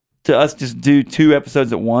us just do 2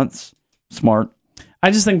 episodes at once, smart. I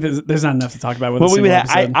just think there's not enough to talk about with a Well, single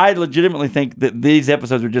episode. I legitimately think that these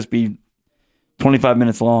episodes would just be 25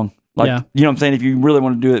 minutes long. Like, Yeah. you know what I'm saying? If you really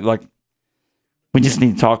want to do it, like, we just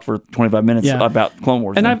need to talk for 25 minutes about Clone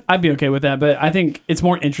Wars. And I'd be okay with that, but I think it's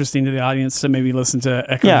more interesting to the audience to maybe listen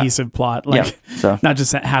to a cohesive plot, like so. not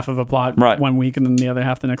just half of a plot Right. one week and then the other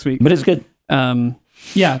half the next week. But it's good.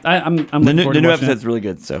 Yeah, I'm The looking new, forward the to new watching it. episode's really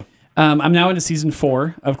good. So I'm now into season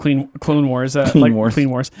 4 of Clone Wars. Clean Wars. Clean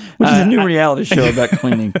Wars. which is a new reality show about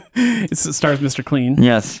cleaning. It stars Mr. Clean.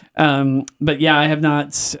 Yes. But yeah, I have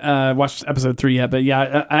not watched episode 3 yet. But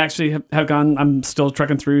yeah, I actually have gone. I'm still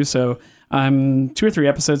trekking through. So I'm 2 or 3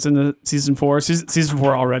 episodes into season 4. Season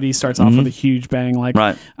 4 already starts off with a huge bang. Like,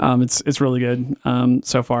 Right. It's really good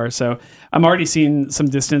so far. So I'm already seeing some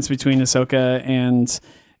distance between Ahsoka and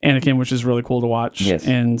Anakin, which is really cool to watch. Yes.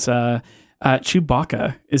 And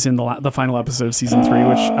Chewbacca is in the final episode of season 3,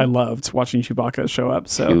 which I loved watching Chewbacca show up.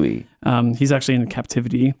 So Chewie. he's actually in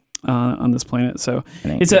captivity on this planet. So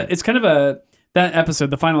ain't it's kind of that episode,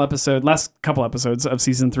 the final episode, last couple episodes of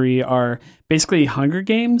season 3 are basically Hunger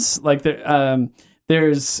Games. Like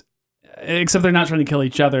there's, except they're not trying to kill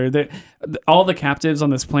each other. All the captives on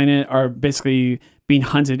this planet are basically being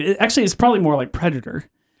hunted. It's probably more like Predator.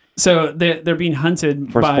 So they're being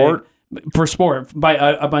hunted for sport by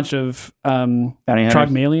a bunch of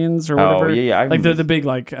Trogmalians or whatever. Oh, yeah. Like the big,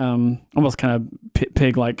 like almost kind of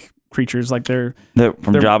pig like creatures. Like they're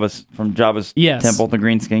Jabba's Yes. temple, the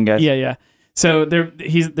green skin guys. Yeah. So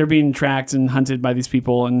they're being tracked and hunted by these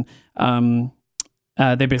people, and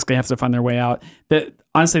they basically have to find their way out.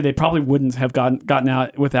 Honestly, they probably wouldn't have gotten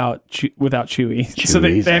out without Chewie. So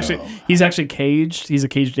he's actually caged. He's a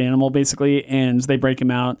caged animal basically, and they break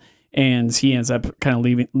him out, and he ends up kind of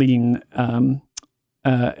leading an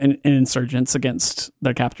insurgents against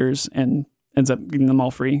their captors, and ends up getting them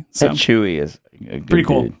all free. So That Chewie is a good pretty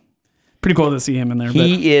cool. dude. Pretty cool to see him in there.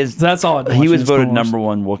 He is. That's all. He was voted number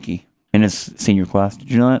 1 Wookiee in his senior class.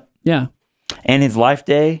 Did you know that? Yeah. And his life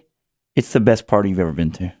day, it's the best party you've ever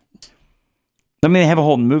been to. I mean, they have a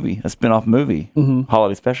whole movie, a spin-off movie,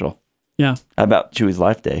 holiday special. Yeah. About Chewie's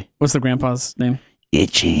life day. What's the grandpa's name?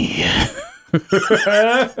 Itchy. Such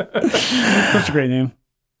a great name.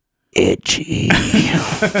 Itchy.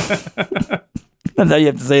 That's how you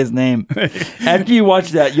have to say his name. After you watch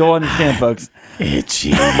that, you'll understand, folks.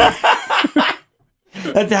 Itchy.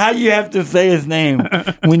 That's how you have to say his name.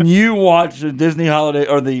 When you watch the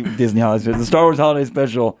the Star Wars holiday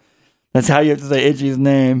special, that's how you have to say Itchy's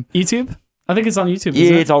name. YouTube? I think it's on YouTube.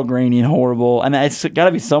 Yeah, it's all grainy and horrible. I mean, it's got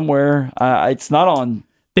to be somewhere. It's not on.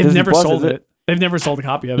 They've Disney never Plus, sold is it. They've never sold a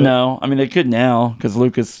copy of it. No, I mean they could now because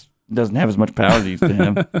Lucas doesn't have as much power as he used to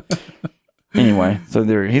have. Anyway, so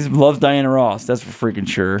he loves Diana Ross. That's for freaking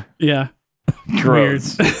sure. Yeah.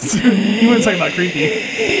 Gross. Weird. You want to talk about creepy?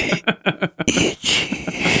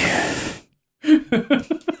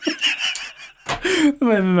 That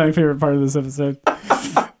might be my favorite part of this episode.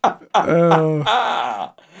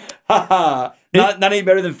 Not any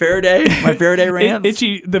better than Faraday. My Faraday rant.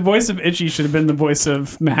 Itchy. The voice of Itchy should have been the voice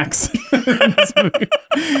of Max.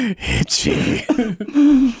 Itchy.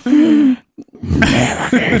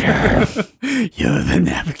 Navigator. You're the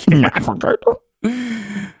navigator.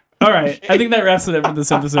 All right. I think that wraps it up for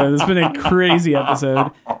this episode. It's been a crazy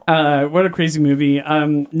episode. What a crazy movie.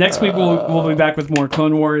 Next week, we'll be back with more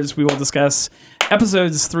Clone Wars. We will discuss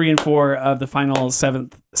episodes 3 and 4 of the final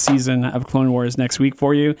 7th season of Clone Wars next week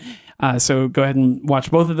for you. So go ahead and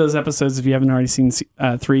watch both of those episodes. If you haven't already seen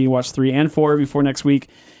 3, watch 3 and 4 before next week.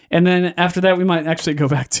 And then after that, we might actually go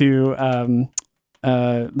back to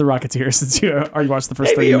The Rocketeer, since you already watched the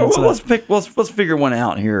first 30 minutes. Let's figure one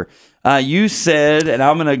out here. You said, and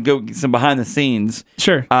I'm going to go get some behind the scenes.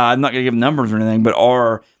 Sure. I'm not going to give numbers or anything, but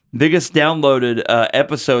our biggest downloaded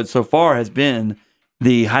episode so far has been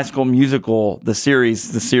the High School Musical, the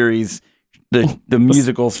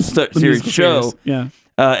musical series show. Yeah.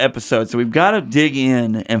 Episode. So we've got to dig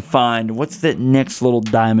in and find what's that next little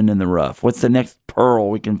diamond in the rough. What's the next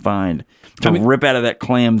pearl we can find to rip out of that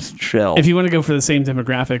clam's shell? If you want to go for the same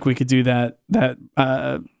demographic, we could do that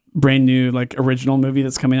brand new like original movie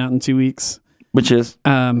that's coming out in 2 weeks. Which is?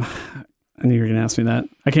 I knew you were going to ask me that.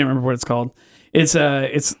 I can't remember what it's called. It's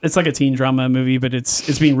like a teen drama movie, but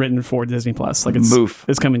it's being written for Disney Plus. Like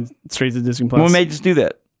it's coming straight to Disney Plus. Well, we may just do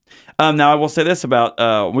that. Now I will say this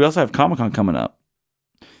about we also have Comic-Con coming up.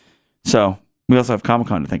 So we also have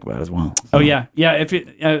Comic-Con to think about as well. So. Oh yeah. If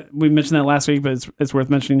we mentioned that last week, but it's worth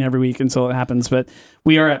mentioning every week until it happens. But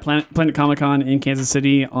we are at Planet Comic-Con in Kansas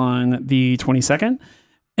City on the 22nd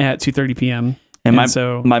at 2:30 p.m. And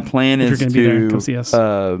my plan is to come see us.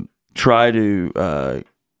 Try to.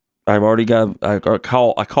 I've already got I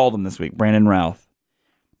called him this week. Brandon Routh,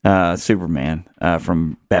 Superman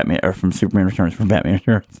from Batman or from Superman Returns from Batman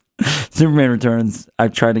Returns. Superman Returns. I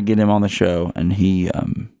tried to get him on the show, and he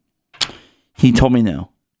told me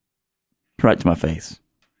no, right to my face.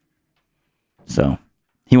 So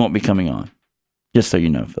he won't be coming on. Just so you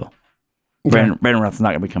know, Phil. Okay. Brandon Routh's not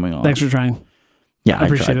going to be coming on. Thanks for trying. Yeah, I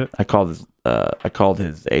appreciate it. I called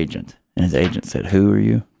his agent, and his agent said, "Who are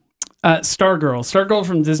you?" Stargirl. Stargirl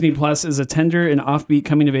from Disney Plus is a tender and offbeat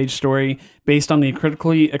coming-of-age story based on the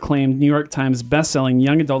critically acclaimed New York Times best-selling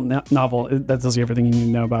young adult novel. That tells you everything you need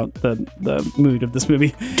to know about the mood of this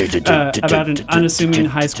movie. About an unassuming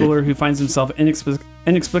high schooler who finds himself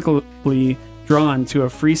inexplicably drawn to a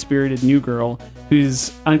free-spirited new girl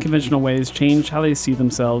whose unconventional ways change how they see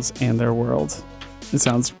themselves and their world. It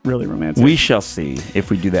sounds really romantic. We shall see if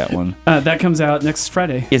we do that one. That comes out next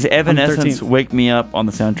Friday. Is Evanescence on the 13th. Wake Me Up on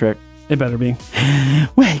the soundtrack? It better be.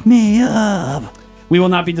 Wake me up. We will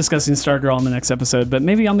not be discussing Stargirl on the next episode, but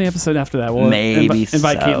maybe on the episode after that, we'll invite so.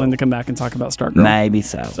 Caitlin to come back and talk about Stargirl. Maybe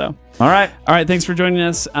so. All right. Thanks for joining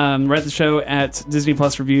us. Write the show at Disney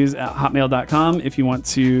Plus Reviews at hotmail.com if you want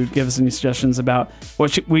to give us any suggestions about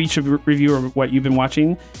what we should review or what you've been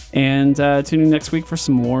watching. And tune in next week for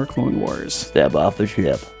some more Clone Wars. Step off the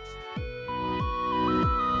ship.